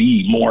got to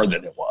be more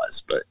than it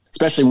was, but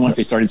especially once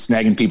they started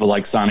snagging people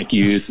like Sonic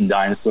Youth and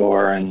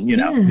Dinosaur and, you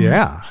know,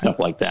 stuff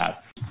like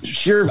that.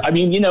 Sure. I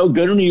mean, you know,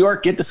 go to New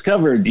York, get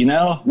discovered, you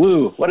know,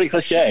 woo, what a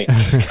cliche.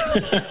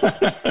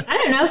 I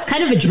don't know. It's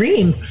kind of a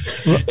dream.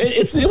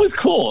 It was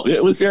cool.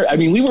 It was very, I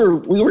mean, we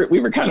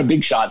were kind of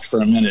big shots for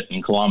a minute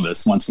in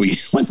Columbus once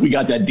we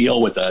got that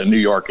deal with a New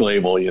York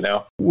label, you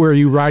know. Were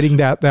you riding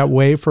that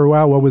wave for a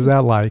while? What was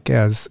that like?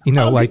 As you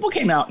know, people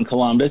came out in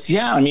Columbus.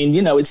 Yeah. I mean,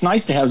 you know, it's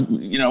nice to have,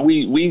 you know,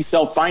 we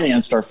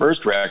self-financed our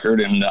first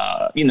record, and,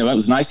 you know, it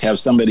was nice to have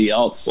somebody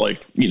else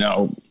like, you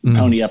know,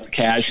 pony up the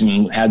cash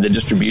and had the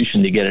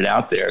distribution to get it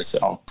out there.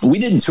 So we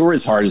didn't tour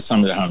as hard as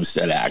some of the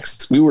Homestead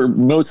acts. We were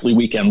mostly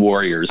weekend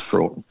warriors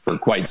for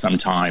quite some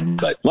time.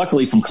 But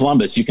luckily from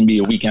Columbus, you can be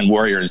a weekend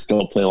warrior and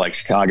still play like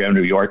Chicago,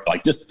 New York,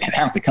 like just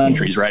half the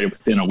country's right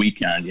within a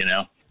weekend, you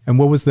know? And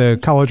what was the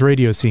college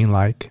radio scene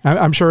like?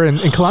 I'm sure in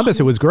Columbus,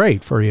 it was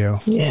great for you.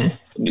 Yeah.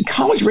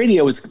 College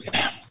radio was,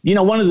 you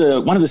know, one of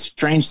the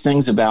strange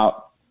things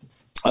about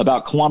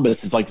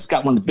Columbus is like, it's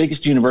got one of the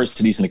biggest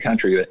universities in the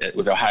country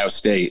with Ohio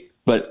State,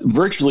 but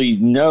virtually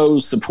no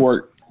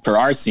support for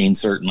our scene,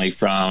 certainly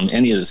from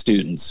any of the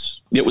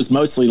students. It was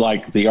mostly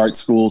like the art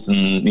schools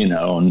and,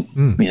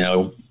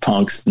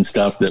 punks and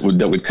stuff that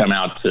would come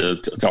out to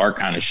our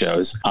kind of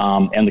shows.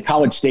 And the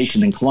College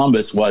Station in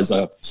Columbus was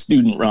a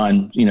student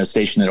run,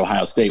 station at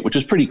Ohio State, which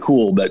was pretty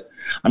cool. But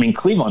I mean,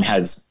 Cleveland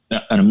has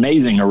an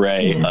amazing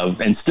array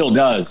of, and still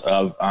does,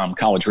 of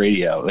college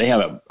radio. They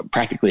have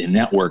practically a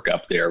network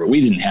up there, but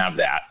we didn't have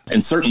that.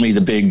 And certainly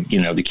the big,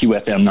 the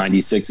QFM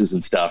 96s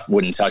and stuff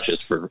wouldn't touch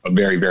us for a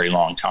very, very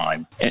long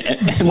time.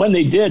 And when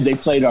they did, they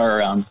played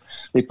a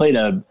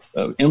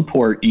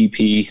import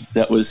EP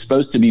that was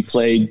supposed to be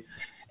played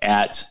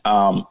at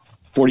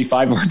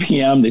 45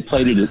 RPM. They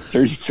played it at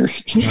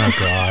 33. Oh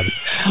God!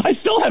 I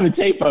still have a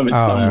tape of it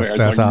somewhere.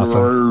 That's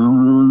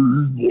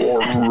awesome.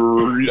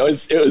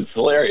 It was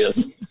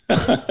hilarious.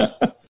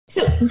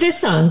 So this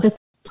song, it's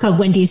called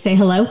 "When Do You Say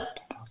Hello"?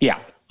 Yeah.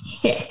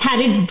 How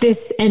did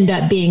this end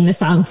up being the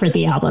song for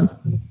the album?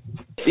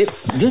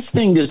 This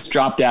thing just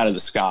dropped out of the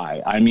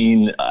sky. I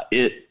mean,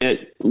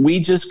 we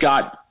just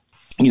got.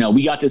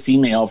 We got this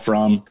email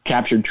from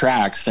Captured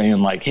Tracks saying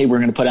like, hey, we're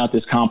going to put out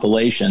this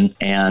compilation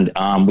and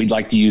we'd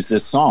like to use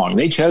this song.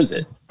 They chose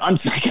it. I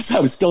guess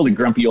I was still the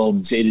grumpy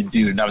old jaded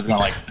dude. And I was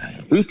going like,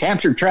 who's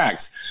Captured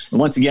Tracks?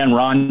 And once again,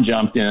 Ron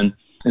jumped in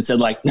and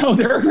said like, no,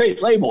 they're a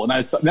great label. And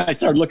then I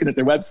started looking at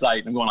their website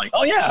and I'm going like,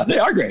 oh yeah, they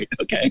are great.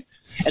 Okay.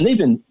 And they've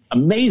been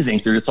amazing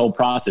through this whole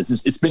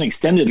process. It's been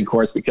extended, of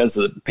course, because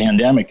of the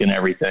pandemic and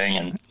everything.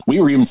 And we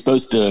were even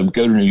supposed to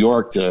go to New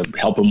York to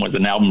help them with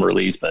an album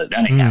release, but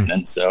that ain't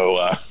happening.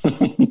 So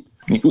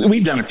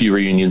we've done a few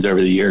reunions over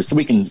the years, so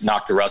we can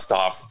knock the rust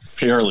off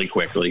fairly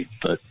quickly.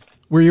 But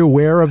were you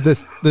aware of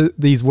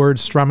these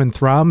words "strum and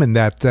thrum" and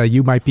that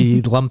you might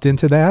be lumped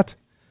into that?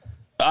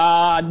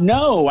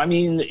 No, I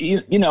mean,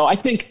 I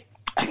think.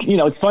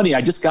 It's funny.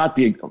 I just got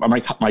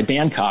my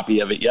band copy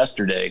of it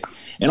yesterday,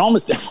 and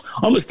almost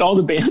all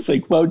the bands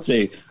they quote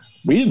say,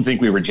 "We didn't think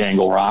we were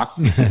Jangle Rock."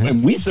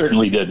 And we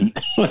certainly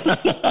didn't.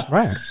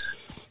 Right.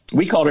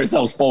 We called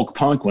ourselves folk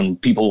punk when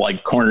people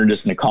like cornered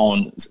us into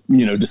calling,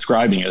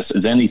 describing us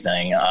as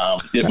anything.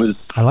 It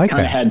was kind of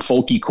had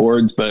folky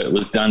chords, but it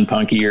was done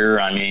punkier.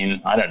 I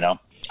mean, I don't know.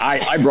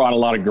 I brought a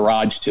lot of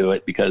garage to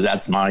it because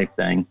that's my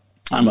thing.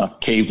 I'm a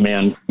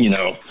caveman,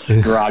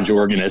 garage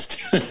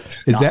organist,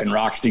 knocking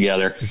rocks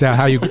together. Is that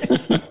how you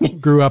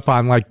grew up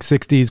on like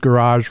 60s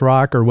garage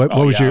rock or what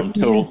was your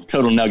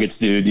total Nuggets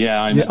dude?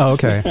 Yeah. Oh,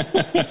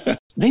 okay.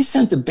 They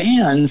sent the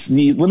bands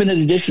the limited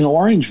edition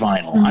orange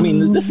vinyl. I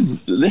mean,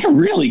 they're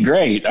really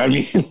great. I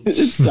mean,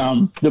 it's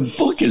the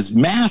book is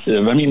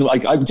massive. I mean,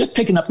 like I'm just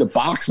picking up the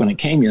box when it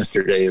came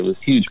yesterday. It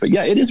was huge, but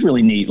yeah, it is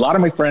really neat. A lot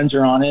of my friends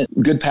are on it.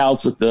 Good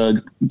pals with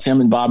Tim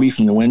and Bobby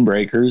from the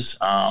Windbreakers.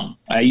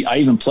 I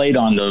even played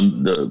on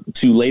the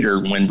two later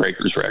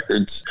Windbreakers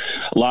records.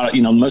 A lot of,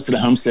 most of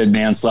the Homestead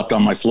bands slept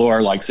on my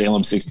floor, like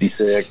Salem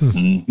 66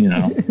 and,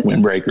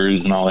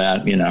 Windbreakers and all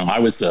that. I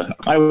was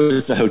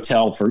the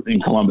hotel in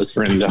Columbus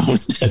for any of the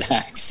Homestead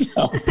acts.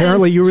 So.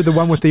 Apparently you were the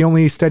one with the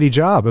only steady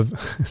job.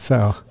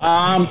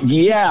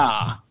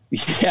 Yeah.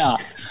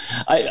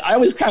 I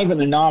was kind of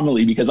an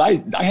anomaly because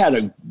I had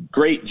a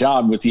great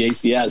job with the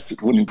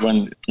ACS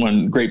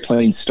when Great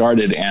Plains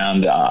started,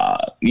 and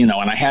and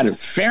I had a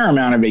fair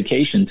amount of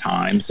vacation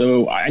time,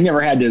 so I never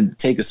had to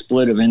take a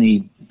split of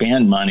any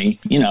band money.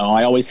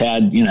 I always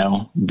had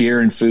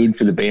beer and food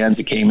for the bands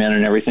that came in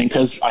and everything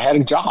because I had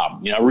a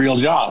job, a real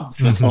job.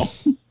 So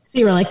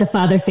you were like the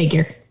father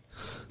figure.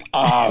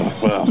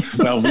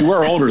 Well, we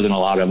were older than a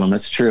lot of them.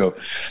 That's true.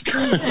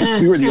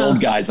 We were the old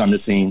guys on the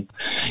scene.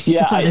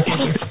 Yeah.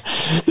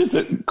 Just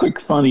a quick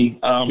funny.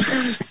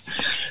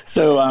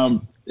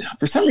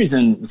 For some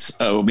reason,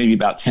 maybe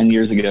about 10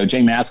 years ago,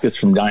 Jay Mascis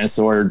from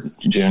Dinosaur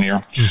Jr.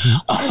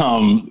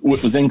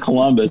 Was in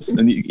Columbus,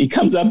 and he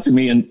comes up to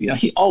me, and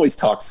he always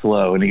talks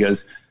slow, and he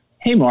goes,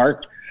 "Hey,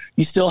 Mark,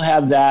 you still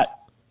have that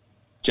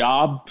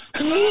job?"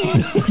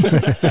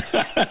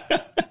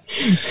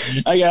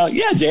 I go,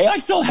 "Yeah, Jay, I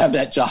still have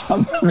that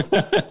job."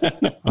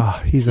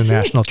 Oh, he's a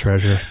national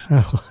treasure.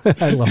 Oh,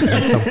 I love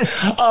him so.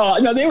 Oh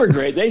no, they were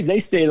great. They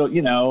stayed,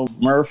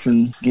 Murph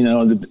and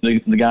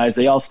the guys.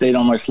 They all stayed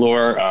on my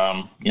floor.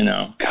 God,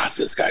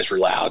 those guys were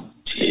loud.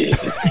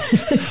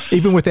 Jeez.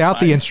 Even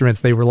without the instruments,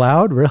 they were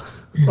loud. Really?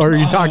 Or are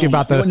you talking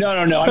about the? No.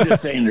 I'm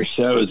just saying their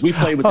shows. We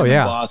played with them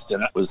in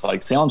Boston. It was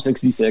like Salem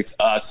 66,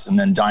 us, and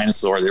then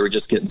Dinosaur. They were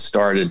just getting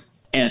started.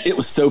 And it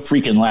was so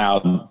freaking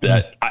loud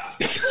that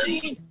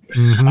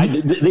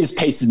they just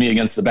pasted me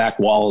against the back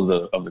wall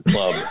of the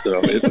club. So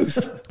it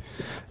was.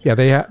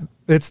 Yeah,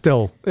 it's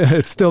still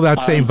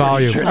that same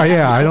volume. Sure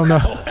I don't know.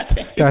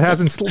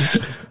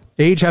 That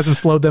age hasn't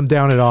slowed them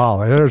down at all.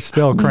 They're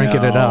still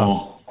cranking it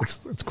up.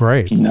 It's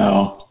great.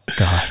 No.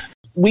 God.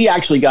 We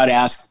actually got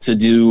asked to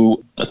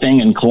do a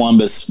thing in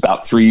Columbus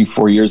about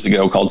 3-4 years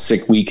ago called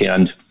Sick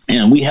Weekend.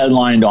 And we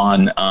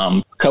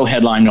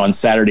co-headlined on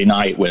Saturday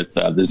night with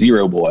the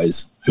Zero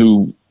Boys.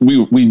 who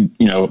we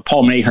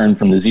Paul Mahern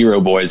from the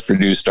Zero Boys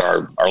produced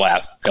our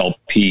last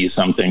LP,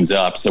 Sum Things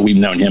Up. So we've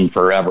known him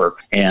forever,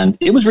 and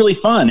it was really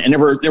fun. And it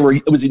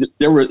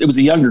was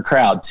a younger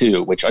crowd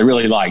too, which I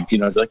really liked.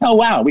 It's like, oh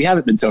wow, we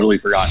haven't been totally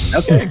forgotten.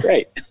 Okay,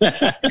 great.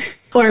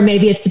 Or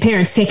maybe it's the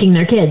parents taking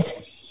their kids.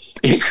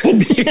 It could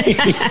be.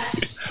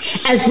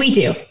 As we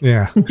do.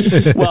 Yeah.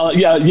 Well,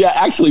 yeah.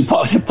 Actually,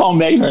 Paul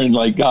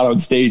Mahern got on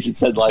stage and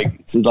said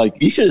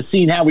you should have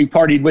seen how we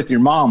partied with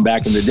your mom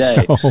back in the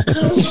day.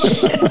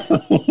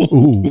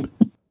 Ooh.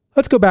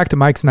 Let's go back to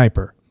Mike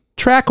Sniper.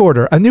 Track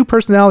order, a new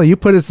personality you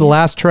put as the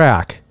last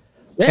track.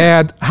 Yeah.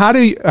 And how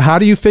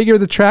do you figure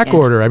the track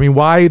order? I mean,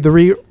 why the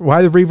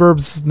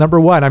Reverb's number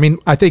one? I mean,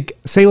 I think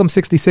Salem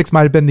 66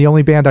 might have been the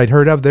only band I'd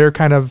heard of. They're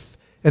kind of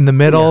in the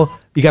middle. Yeah.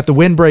 You got the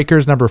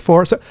Windbreakers, number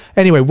 4. So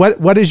anyway,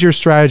 what is your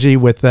strategy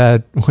with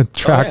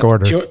track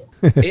order?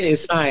 It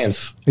is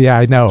science. Yeah,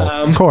 I know.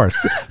 Of course.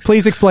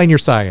 Please explain your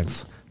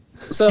science.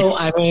 So,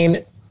 I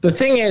mean, the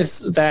thing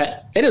is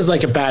that it is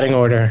like a batting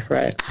order,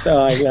 right?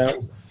 So,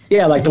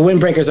 like the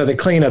Windbreakers are the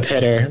cleanup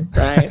hitter,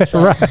 right?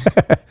 So, right.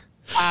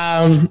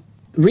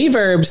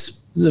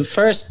 Reverbs, the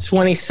first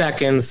 20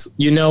 seconds,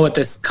 you know what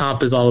this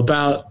comp is all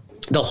about.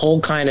 The whole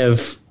kind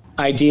of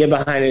idea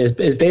behind it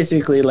is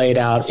basically laid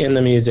out in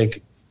the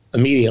music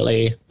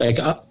immediately. Like,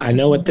 I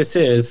know what this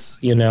is,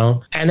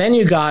 and then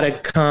you gotta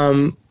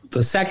come,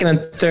 the second and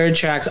third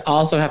tracks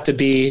also have to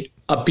be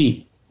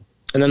upbeat.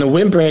 And then the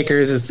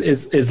Windbreakers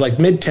is like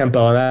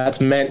mid-tempo, and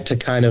that's meant to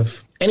kind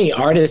of, any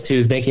artist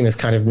who's making this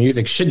kind of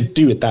music should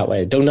do it that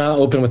way. Do not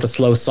open with a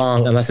slow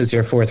song unless it's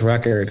your 4th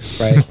record,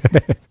 right?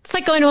 It's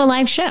like going to a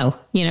live show,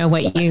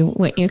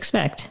 what you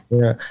expect.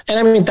 Yeah. And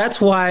I mean,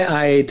 that's why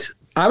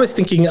I was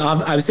thinking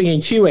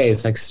 2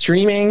 ways, like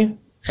streaming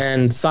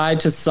and side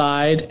to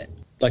side,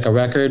 like a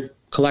record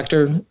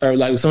collector or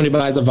like somebody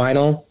buys the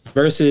vinyl,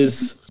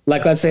 versus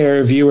like, let's say a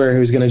reviewer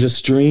who's going to just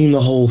stream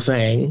the whole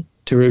thing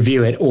to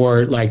review it,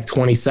 or like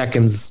 20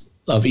 seconds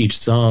of each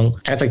song.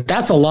 And it's like,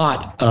 that's a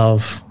lot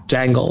of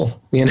jangle,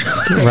 Right.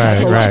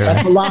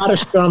 That's a lot of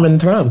strum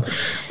and thrum.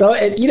 So,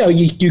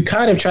 you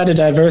kind of try to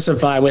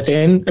diversify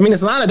within. I mean,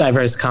 it's not a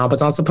diverse comp.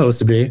 It's not supposed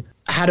to be.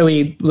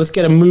 Let's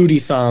get a moody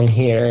song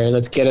here.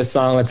 Let's get a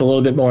song that's a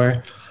little bit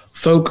more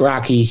folk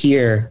rocky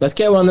here. Let's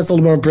get one that's a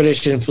little more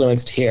British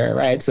influenced here,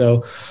 right?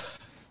 So,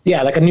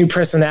 yeah, like a new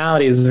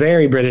personality is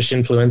very British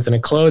influenced, and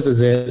it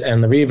closes it,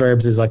 and the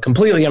Reverbs is like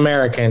completely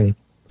American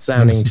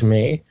sounding to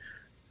me.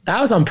 That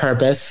was on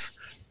purpose.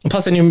 And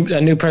plus, a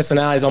new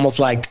personality is almost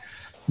like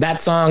that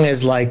song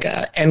is like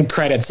end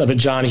credits of a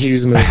John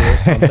Hughes movie or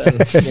something.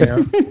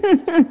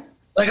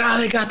 Like,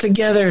 they got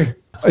together.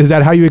 Is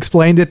that how you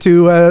explained it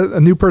to a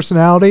new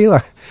personality?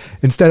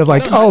 Instead of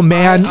like, oh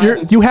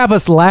man, you have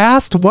us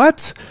last?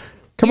 What?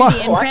 Come on.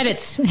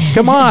 Credits.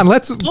 Come on.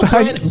 Let's.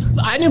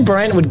 I knew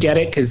Brent would get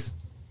it because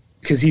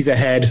he's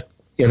ahead,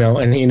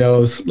 and he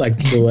knows like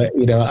the way,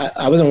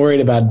 I wasn't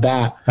worried about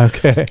that.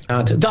 Okay.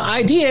 The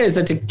idea is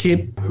that to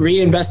keep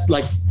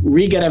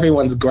re-get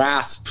everyone's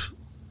grasp,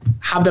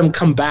 have them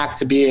come back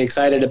to be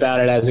excited about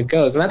it as it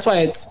goes. And that's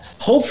why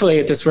hopefully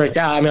if this worked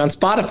out, I mean, on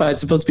Spotify, it's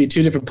supposed to be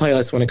 2 different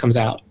playlists when it comes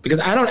out, because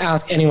I don't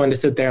ask anyone to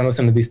sit there and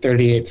listen to these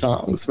 38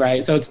 songs,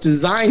 right? So it's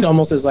designed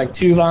almost as like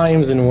 2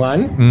 volumes in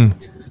one.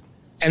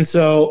 And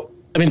so,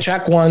 I mean,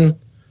 track 1,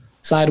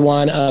 side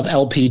 1 of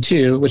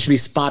LP2, which would be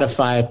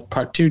Spotify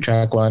part 2,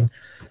 track 1,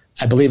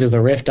 I believe is the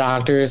Riff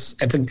Doctors.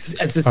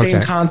 It's the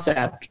same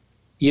concept,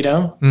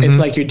 It's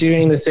like you're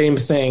doing the same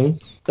thing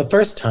the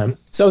first time.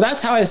 So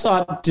that's how I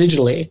saw it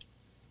digitally.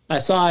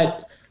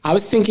 I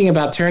was thinking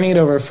about turning it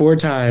over 4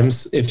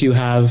 times if you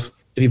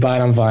buy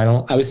it on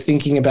vinyl. I was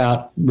thinking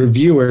about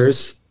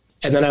reviewers,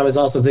 and then I was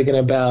also thinking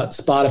about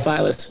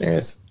Spotify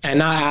listeners, and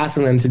not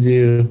asking them to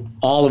do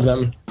all of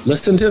them.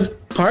 Listen to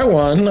part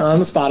 1 on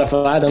the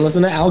Spotify, then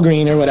listen to Al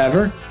Green or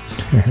whatever.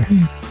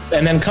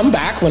 And then come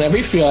back whenever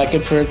you feel like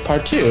it for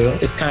part 2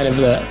 is kind of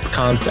the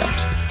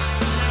concept.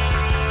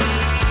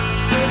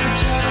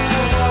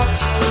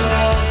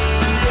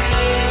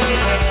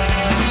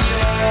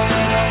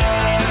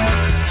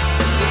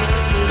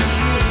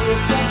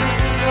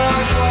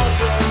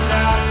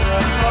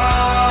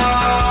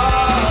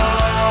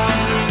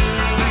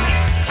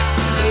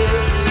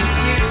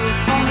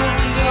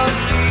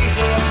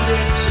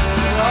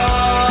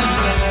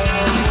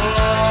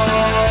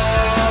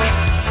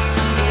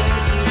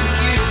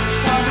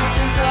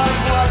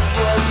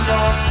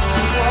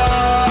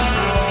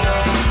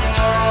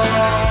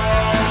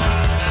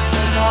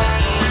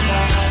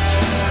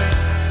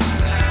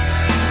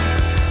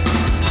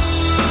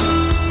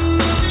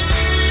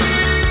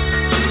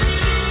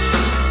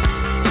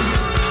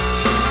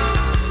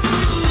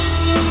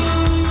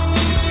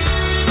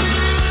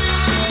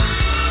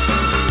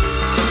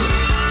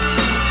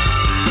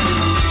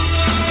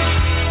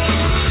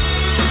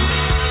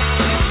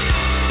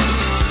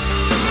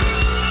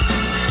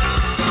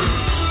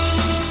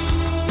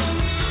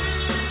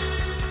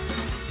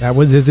 That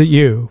was Is It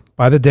You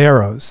by the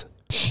Darrows.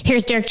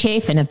 Here's Derek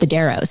Chafin of the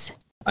Darrows.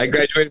 I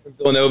graduated from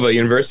Villanova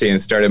University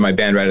and started my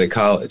band right out of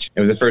college. It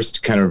was the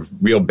first kind of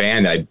real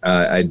band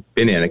I'd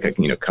been in,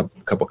 a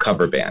couple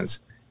cover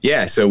bands.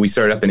 Yeah, so we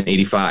started up in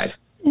 '85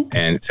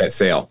 and set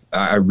sail.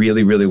 I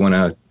really, really want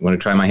to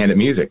try my hand at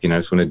music. I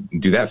just want to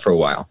do that for a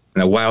while.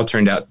 And a while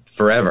turned out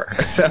forever.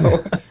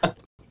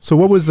 So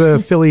what was the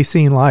Philly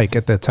scene like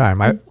at that time?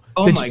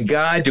 My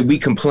God, did we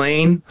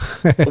complain?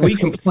 We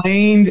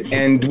complained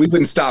and we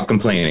wouldn't stop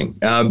complaining.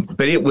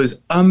 But it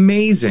was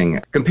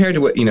amazing compared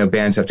to what,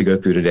 bands have to go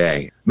through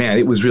today. Man,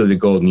 it was really the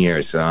golden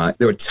years. There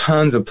were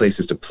tons of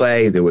places to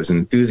play. There was an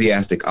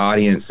enthusiastic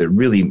audience that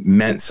really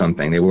meant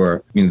something. They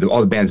were,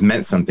 all the bands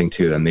meant something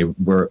to them. They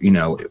were,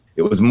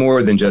 it was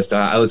more than just,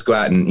 let's go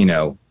out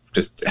and,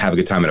 just have a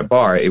good time at a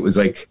bar. It was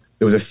like,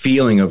 there was a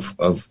feeling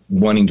of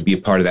wanting to be a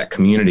part of that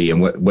community and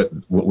what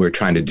we're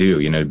trying to do,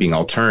 being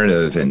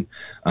alternative and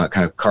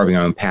kind of carving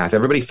our own path.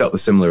 Everybody felt the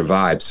similar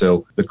vibe.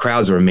 So the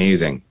crowds were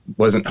amazing. It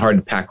wasn't hard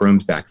to pack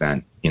rooms back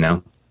then,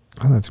 Oh,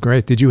 that's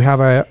great. Did you have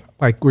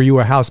were you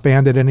a house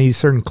band at any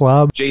certain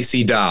club?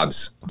 JC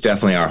Dobbs,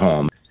 definitely our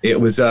home. It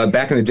was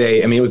back in the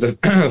day. I mean, it was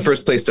the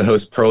first place to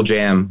host Pearl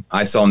Jam.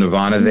 I saw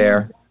Nirvana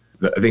there.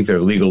 I think their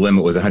legal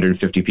limit was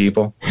 150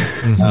 people.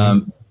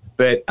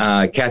 But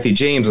Kathy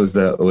James was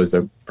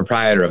the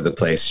proprietor of the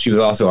place. She was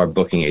also our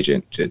booking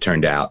agent, it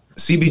turned out.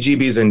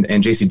 CBGBs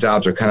and JC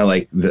Dobbs are kind of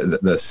like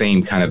the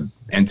same kind of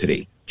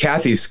entity.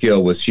 Kathy's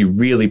skill was she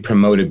really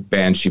promoted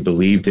bands she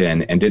believed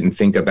in and didn't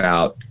think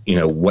about,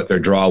 what their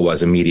draw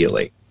was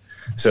immediately.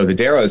 So the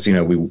Darrows,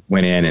 we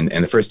went in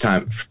and the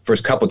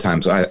first couple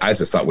times, I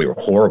just thought we were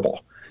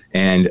horrible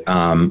and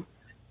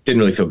didn't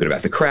really feel good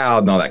about the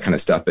crowd and all that kind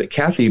of stuff. But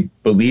Kathy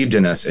believed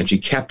in us and she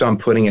kept on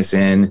putting us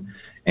in.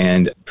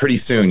 And pretty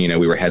soon,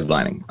 we were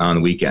headlining on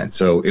the weekend.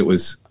 So it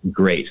was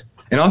great.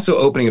 And also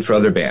opening it for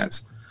other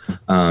bands.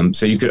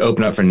 So you could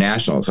open up for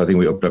National. So I think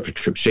we opened up for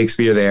Trip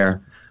Shakespeare there,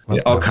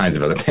 all kinds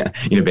of other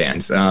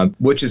bands,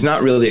 which is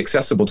not really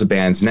accessible to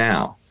bands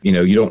now.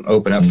 You don't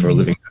open up for a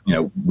living,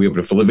 we opened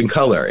up for Living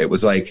Color. It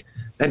was like,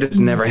 that just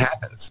never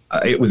happens.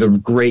 It was a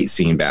great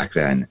scene back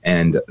then.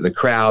 And the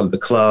crowd, the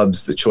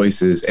clubs, the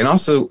choices, and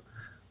also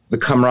the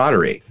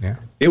camaraderie. Yeah.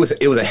 It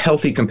was a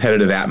healthy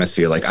competitive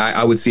atmosphere. Like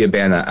I would see a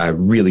band that I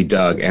really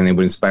dug and it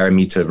would inspire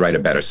me to write a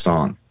better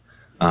song.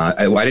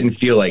 I didn't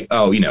feel like, I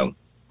don't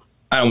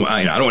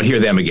want to hear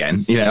them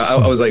again.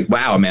 I was like,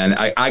 wow, man,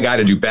 I got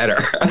to do better.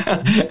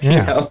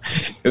 Yeah.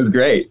 It was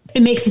great.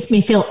 It makes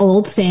me feel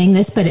old saying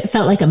this, but it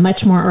felt like a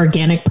much more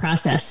organic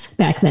process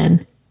back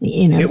then.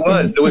 It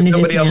was. There was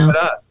nobody else but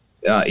us.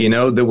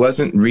 There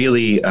wasn't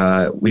really,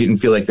 we didn't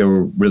feel like there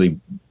were really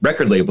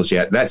record labels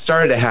yet. That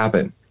started to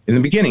happen. In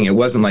the beginning, it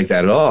wasn't like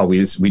that at all. We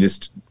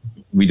just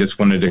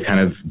wanted to kind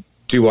of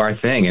do our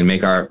thing and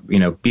make our,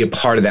 be a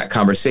part of that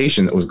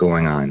conversation that was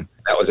going on.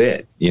 That was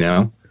it,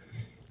 Yeah,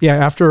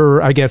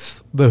 after, I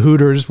guess, the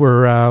Hooters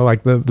were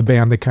like the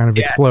band that kind of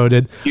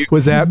exploded.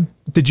 Was that,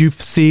 did you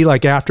see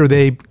like after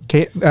they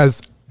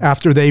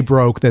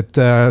broke that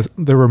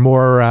there were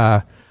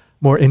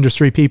more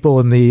industry people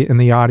in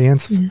the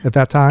audience at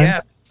that time?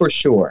 Yeah, for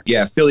sure.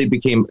 Yeah, Philly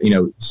became,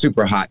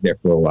 super hot there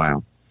for a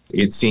while.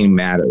 Its scene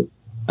mattered.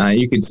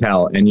 You could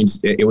tell, and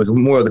it was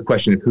more of the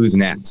question of who's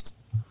next.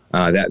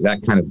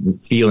 That kind of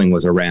feeling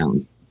was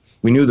around.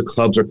 We knew the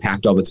clubs were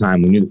packed all the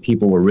time. We knew that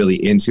people were really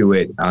into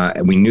it,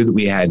 and we knew that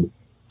we had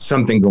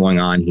something going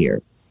on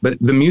here. But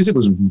the music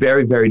was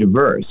very, very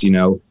diverse.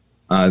 The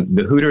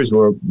Hooters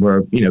were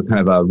kind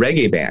of a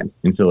reggae band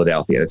in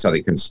Philadelphia. That's how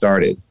they kind of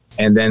started.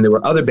 And then there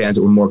were other bands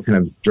that were more kind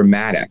of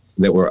dramatic,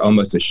 that were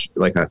almost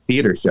like a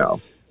theater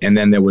show. And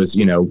then there was,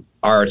 the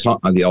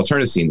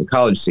alternative scene, the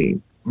college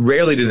scene.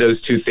 Rarely do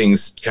those two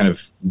things kind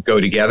of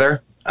go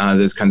together,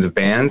 those kinds of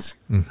bands.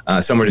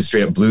 Some were just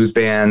straight up blues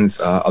bands,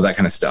 all that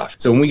kind of stuff.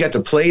 So when we got to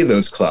play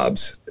those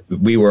clubs,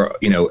 we were,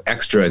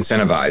 extra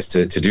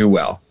incentivized to do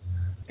well.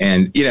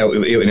 And,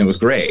 it was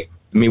great.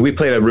 I mean, we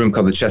played a room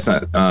called the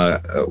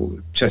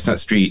Chestnut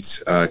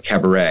Street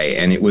Cabaret,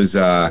 and it was,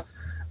 I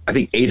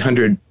think,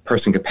 800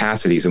 person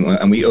capacities.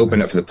 And we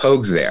opened up for the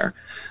Pogues there.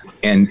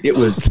 And it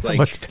was like,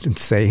 must have been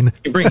insane.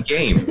 You bring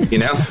game,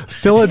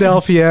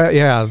 Philadelphia,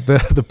 yeah, the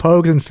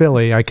Pogues in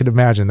Philly. I could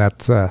imagine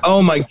that's.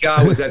 Oh my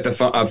God, was that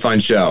a fun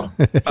show?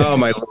 Oh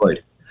my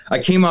Lord! I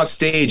came off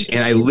stage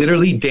and I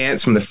literally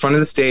danced from the front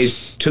of the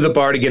stage to the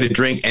bar to get a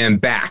drink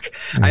and back.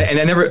 I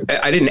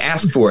didn't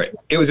ask for it.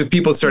 It was if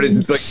people started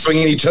just like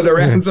swinging each other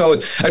around.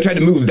 So I tried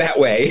to move that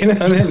way and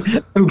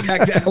then move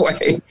back that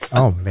way.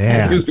 Oh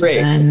man, it was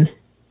great.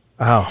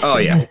 Oh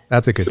yeah,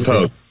 that's a good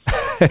scene.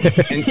 And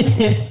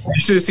you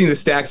should have seen the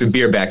stacks of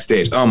beer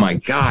backstage. Oh my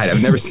God,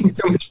 I've never seen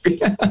so much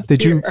beer.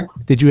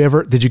 Did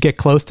you get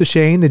close to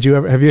Shane?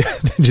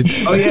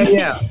 Oh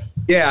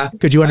yeah.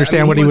 Could you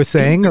understand what he was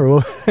saying,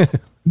 or?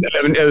 That's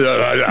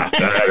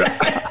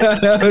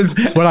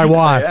what I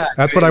want.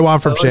 That's what I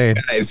want from Shane.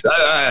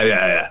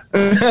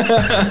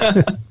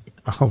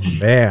 Oh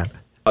man.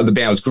 The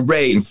band was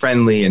great and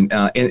friendly, and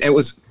it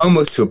was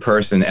almost to a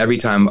person. Every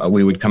time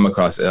we would come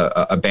across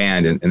a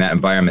band in that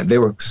environment, they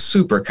were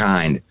super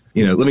kind.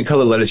 Living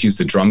Color let us use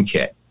the drum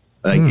kit.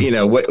 Like,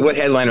 what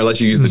headliner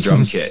lets you use the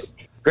drum kit?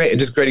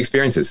 just great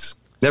experiences.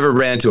 Never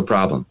ran into a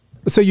problem.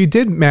 So you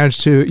did manage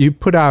to, you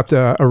put out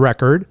a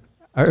record,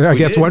 I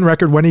guess one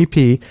record, one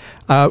EP,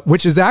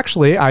 which is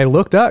actually, I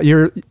looked up,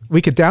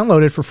 we could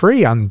download it for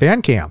free on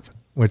Bandcamp.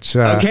 Which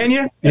can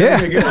you?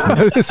 Yeah,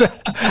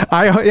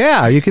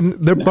 you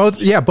can. They're both.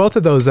 Yeah, both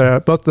of those.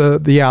 Both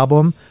the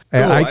album.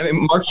 Cool.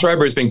 Mark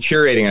Schreiber has been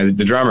curating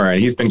the drummer, and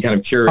he's been kind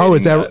of curating. Oh,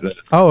 is that?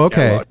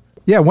 Okay. Catalog.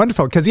 Yeah,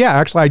 wonderful. Because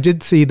actually, I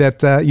did see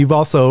that you've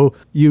also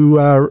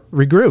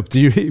regrouped.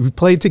 You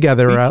played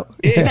together.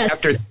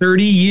 After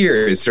 30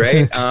 years,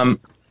 right? And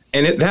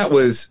that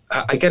was.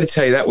 I got to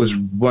tell you, that was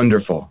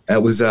wonderful.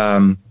 That was.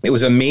 It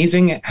was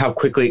amazing how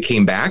quickly it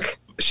came back.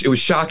 It was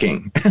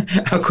shocking.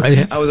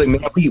 I was like,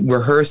 man, we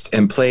rehearsed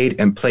and played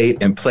and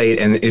played and played,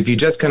 and if you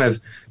just kind of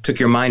took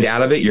your mind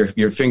out of it,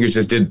 your fingers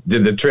just did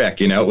the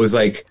trick. It was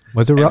like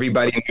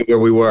everybody knew where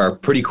we were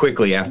pretty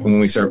quickly after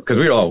when we started, because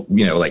we were all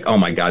like, oh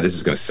my god, this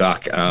is going to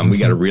suck. We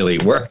got to really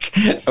work.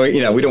 We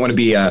don't want to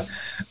be. I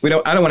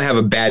don't want to have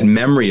a bad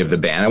memory of the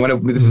band.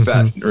 This is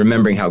about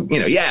remembering how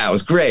it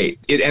was great.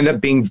 It ended up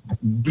being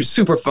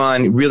super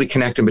fun, really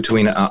connecting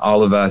between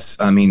all of us.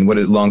 I mean, what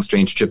a long,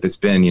 strange trip it's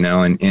been,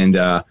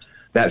 and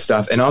that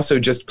stuff, and also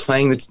just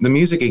playing the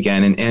music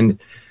again,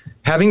 and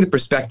having the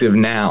perspective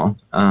now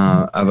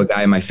of a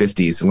guy in my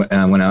 50s,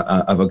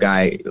 of a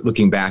guy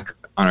looking back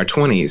on our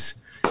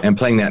 20s and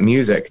playing that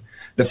music.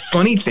 The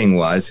funny thing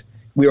was,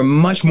 we were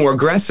much more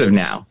aggressive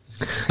now.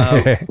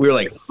 We were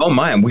like, oh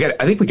my,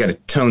 I think we got to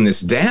tone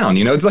this down.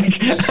 It's like,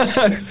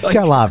 got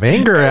a lot of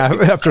anger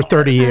after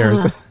 30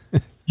 years.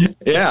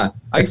 Yeah,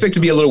 I expect to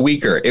be a little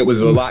weaker. It was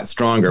a lot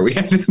stronger. We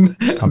had to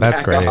that's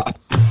great. Off.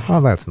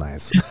 Oh, that's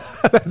nice.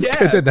 That's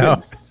good to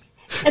know.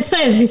 It's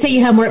fun, as you say,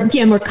 you have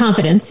more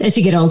confidence as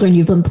you get older, and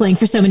you've been playing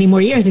for so many more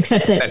years.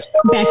 Except that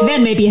back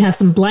then, maybe you have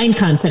some blind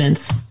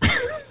confidence.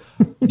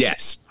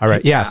 Yes. All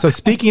right. Yeah. So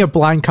speaking of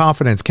blind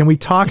confidence, can we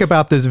talk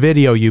about this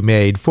video you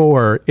made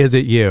for "Is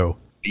It You"?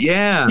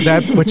 Yeah.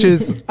 Which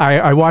is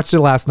I watched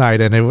it last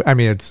night, and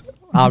it's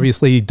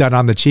obviously done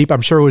on the cheap.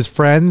 I'm sure it was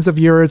friends of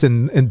yours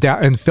in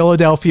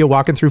Philadelphia,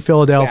 walking through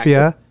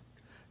Philadelphia.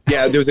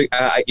 Yeah, there was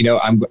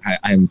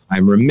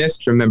I'm remiss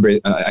to remember.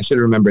 I should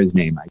remember his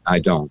name. I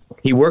don't.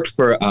 He worked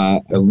for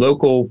a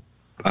local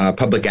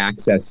public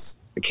access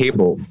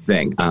cable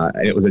thing.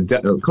 It was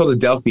called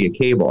Adelphia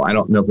Cable. I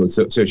don't know if it was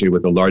associated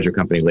with a larger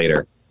company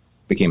later,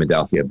 became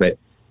Adelphia,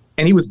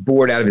 and he was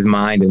bored out of his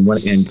mind and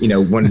wanted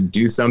to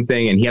do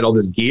something, and he had all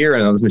this gear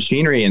and all this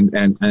machinery, and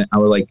I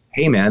was like,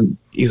 hey man,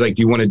 he's like,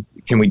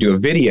 can we do a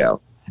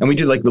video? And we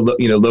did like the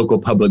local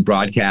public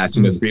broadcast,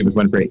 3 of us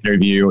went for an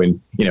interview, and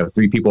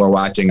 3 people are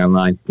watching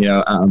online,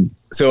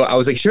 so I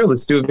was like, sure,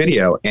 let's do a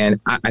video. And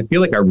I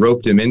feel like I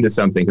roped him into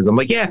something, because I'm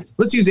like, yeah,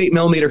 let's use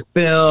 8mm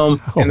film,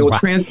 and then we'll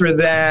transfer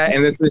that.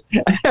 And this,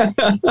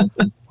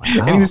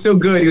 and he was so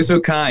good, he was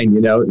so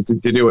kind, to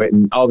do it.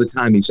 And all the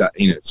time he shot,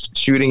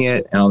 shooting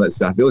it and all that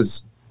stuff. It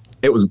was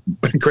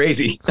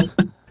crazy.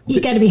 You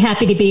got to be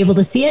happy to be able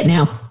to see it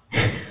now.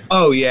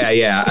 Oh yeah.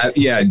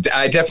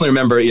 I definitely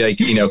remember,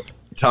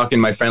 talking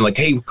to my friend, like,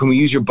 hey, can we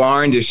use your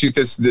barn to shoot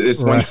this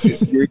one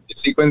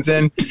sequence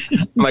in?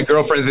 My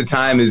girlfriend at the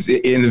time is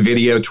in the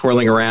video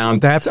twirling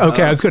around. That's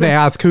okay. I was going to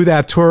ask who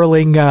that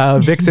twirling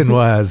vixen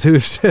was.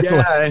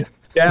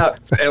 Yeah,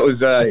 it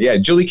was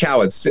Julie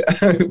Cowitz.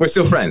 We're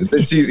still friends,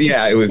 but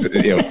it was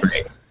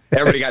great.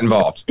 Everybody got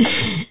involved.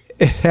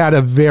 It had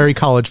a very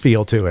college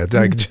feel to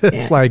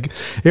it. Like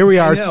here we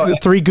are,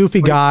 3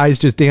 goofy guys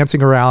just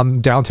dancing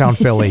around downtown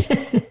Philly.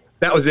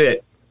 That was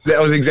it. That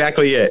was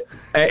exactly it.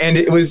 And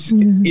it was,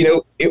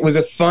 it was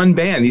a fun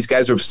band. These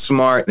guys were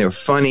smart, they were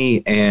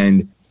funny,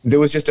 and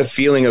there was just a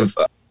feeling of,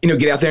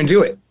 get out there and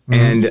do it.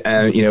 And,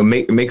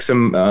 make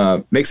some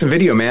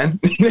video, man.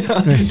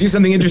 Do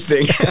something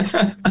interesting.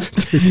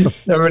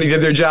 Everybody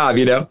did their job,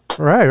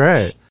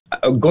 Right.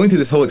 Going through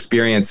this whole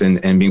experience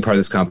and being part of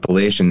this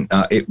compilation,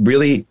 it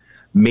really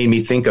made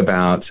me think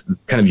about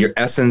kind of your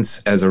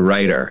essence as a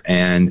writer.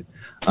 And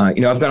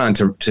I've gone on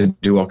to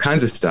do all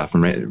kinds of stuff,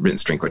 and written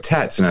string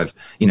quartets, and I've,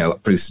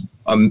 produced,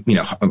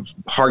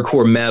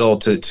 hardcore metal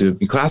to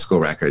classical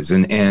records.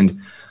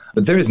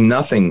 But there is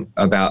nothing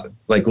about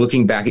like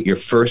looking back at your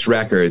first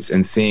records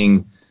and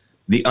seeing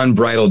the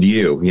unbridled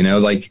you,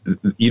 like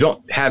you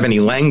don't have any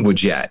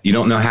language yet. You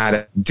don't know how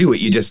to do it.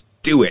 You just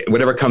do it.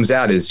 Whatever comes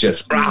out is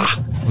just,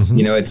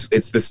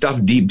 it's the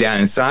stuff deep down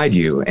inside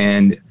you.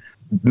 And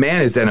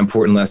man, is that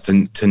important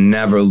lesson to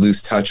never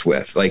lose touch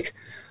with. Like,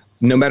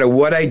 no matter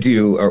what I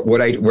do or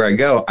where I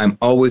go, I'm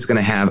always going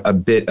to have a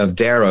bit of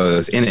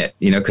Darrow's in it,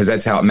 because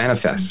that's how it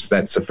manifests.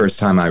 That's the first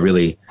time I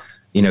really,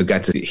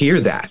 got to hear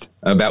that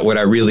about what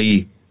I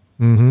really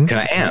kind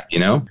of am,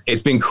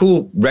 It's been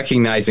cool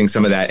recognizing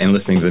some of that and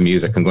listening to the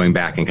music and going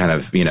back and kind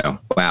of,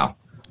 wow,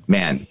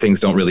 man,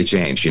 things don't really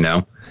change,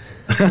 the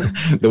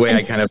way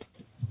I kind of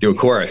do a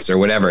chorus or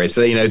whatever. It's,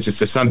 it's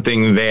just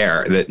something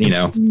there that,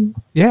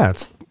 Yeah,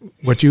 it's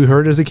what you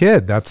heard as a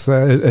kid. That's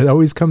it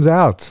always comes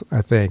out,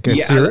 I think.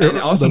 And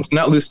also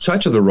not lose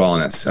touch of the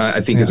rawness,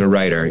 I think, as a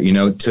writer,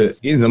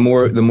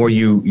 the more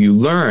you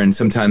learn,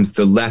 sometimes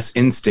the less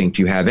instinct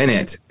you have in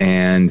it.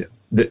 And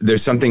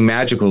there's something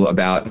magical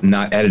about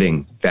not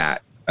editing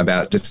that,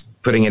 about just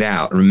putting it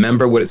out.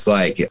 Remember what it's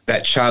like,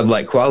 that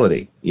childlike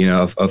quality,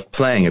 of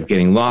playing, of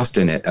getting lost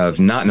in it, of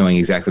not knowing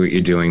exactly what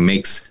you're doing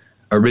makes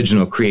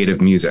original creative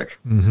music.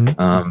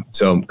 Mm-hmm.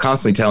 So I'm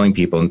constantly telling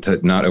people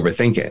to not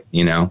overthink it,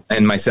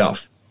 and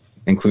myself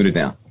included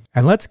now.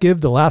 And let's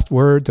give the last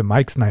word to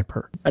Mike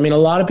Sniper. I mean, a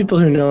lot of people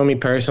who know me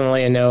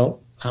personally and know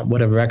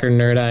what a record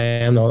nerd I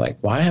am, they're like,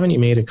 why haven't you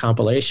made a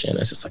compilation?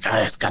 It's just like,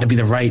 it's got to be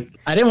the right.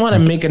 I didn't want to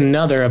make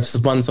another of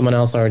one someone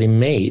else already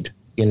made.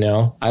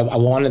 I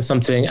wanted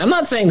something. I'm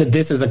not saying that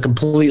this is a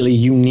completely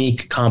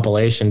unique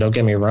compilation. Don't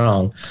get me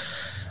wrong.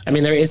 I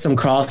mean, there is some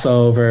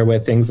crossover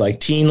with things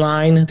like Teen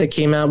Line that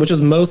came out, which was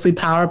mostly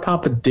power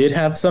pop, but did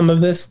have some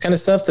of this kind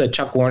of stuff that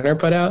Chuck Warner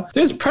put out.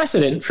 There's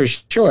precedent for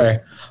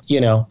sure.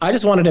 I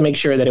just wanted to make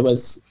sure that it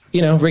was,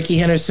 Ricky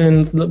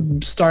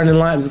Henderson starting in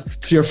line.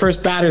 Your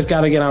first batter's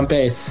got to get on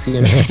base,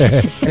 and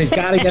he's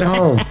got to get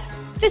home.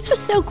 This was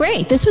so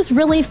great. This was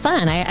really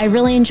fun. I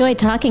really enjoyed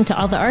talking to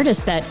all the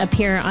artists that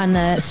appear on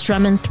the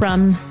Strum and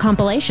Thrum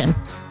compilation.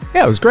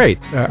 Yeah, it was great.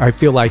 I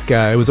feel like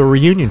it was a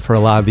reunion for a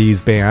lot of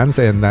these bands,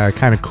 and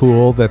kind of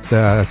cool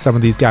that some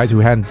of these guys who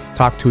hadn't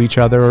talked to each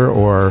other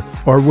or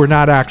were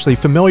not actually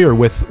familiar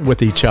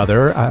with each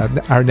other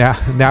are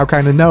now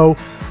kind of know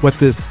what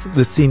this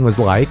scene was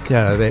like.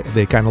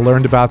 They kind of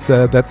learned about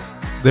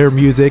their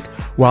music.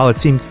 While it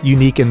seemed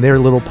unique in their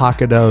little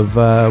pocket of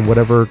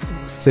whatever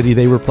city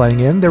they were playing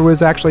in, there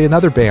was actually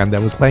another band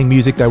that was playing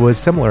music that was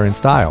similar in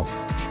style.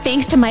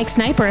 Thanks to Mike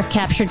Sniper of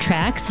Captured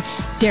Tracks,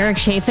 Derek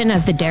Chafin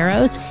of the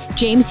Darrows,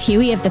 James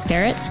Huey of the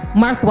Ferrets,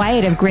 Mark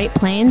Wyatt of Great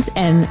Plains,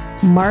 and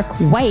Mark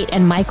White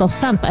and Michael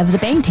Sump of the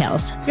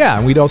Bangtails. Yeah,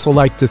 and we'd also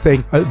like to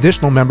thank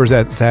additional members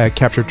at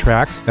Captured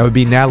Tracks. That would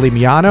be Natalie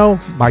Miano,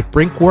 Mike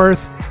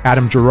Brinkworth,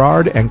 Adam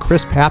Gerard, and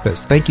Chris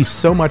Pappas. Thank you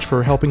so much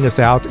for helping us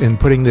out in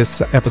putting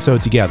this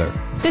episode together.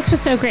 This was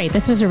so great.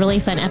 This was a really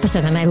fun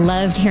episode, and I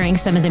loved hearing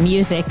some of the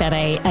music that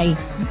I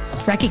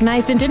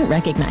recognized and didn't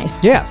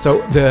recognize. Yeah,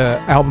 so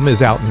the album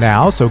is out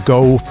now, so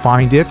go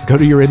find it. Go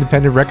to your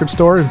independent record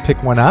store and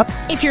pick one up.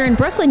 If you're in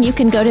Brooklyn, you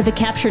can go to the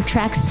Captured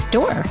Tracks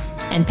store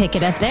and pick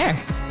it up there.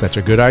 Such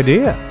a good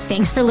idea.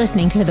 Thanks for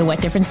listening to the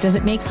What Difference Does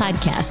It Make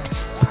podcast.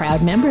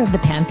 Proud member of the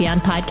Pantheon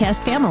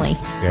podcast family.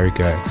 Very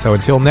good. So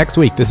until next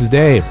week, this is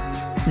Dave.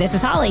 This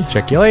is Holly.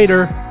 Check you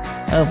later.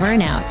 Over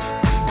and out.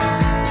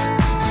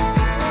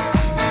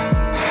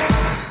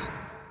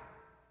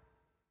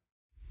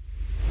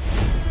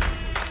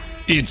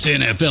 It's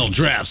NFL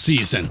draft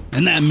season,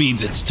 and that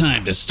means it's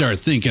time to start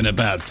thinking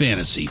about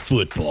fantasy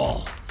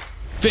football.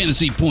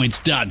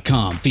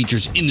 FantasyPoints.com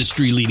features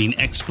industry-leading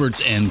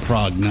experts and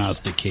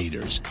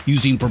prognosticators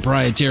using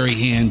proprietary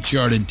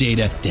hand-charted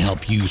data to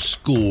help you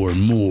score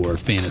more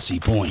fantasy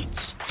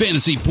points.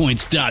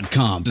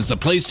 FantasyPoints.com is the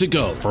place to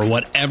go for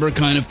whatever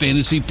kind of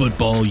fantasy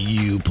football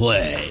you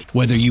play.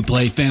 Whether you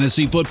play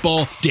fantasy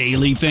football,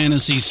 daily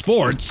fantasy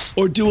sports,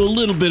 or do a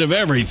little bit of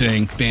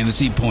everything,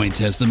 Fantasy Points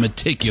has the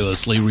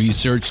meticulously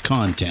researched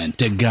content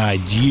to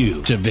guide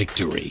you to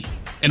victory.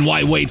 And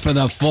why wait for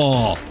the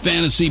fall?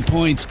 Fantasy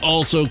Points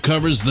also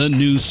covers the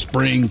new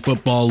spring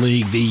football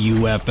league, the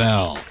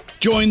UFL.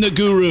 Join the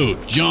guru,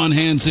 John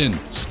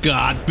Hansen,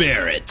 Scott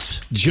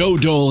Barrett, Joe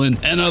Dolan,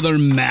 and other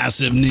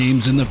massive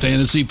names in the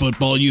fantasy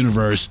football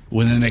universe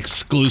with an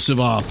exclusive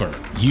offer.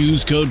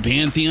 Use code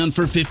Pantheon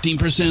for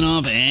 15%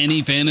 off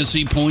any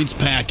Fantasy Points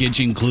package,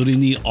 including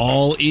the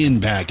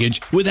all-in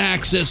package, with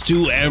access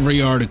to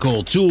every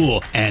article,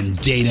 tool, and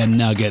data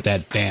nugget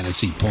that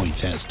Fantasy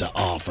Points has to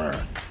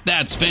offer.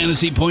 That's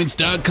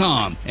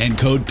FantasyPoints.com and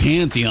code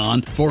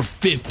Pantheon for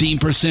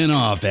 15%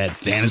 off at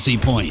Fantasy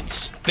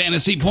Points.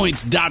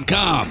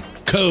 FantasyPoints.com,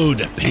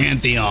 code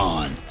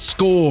Pantheon.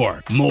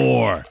 Score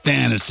more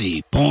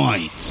fantasy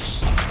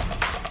points.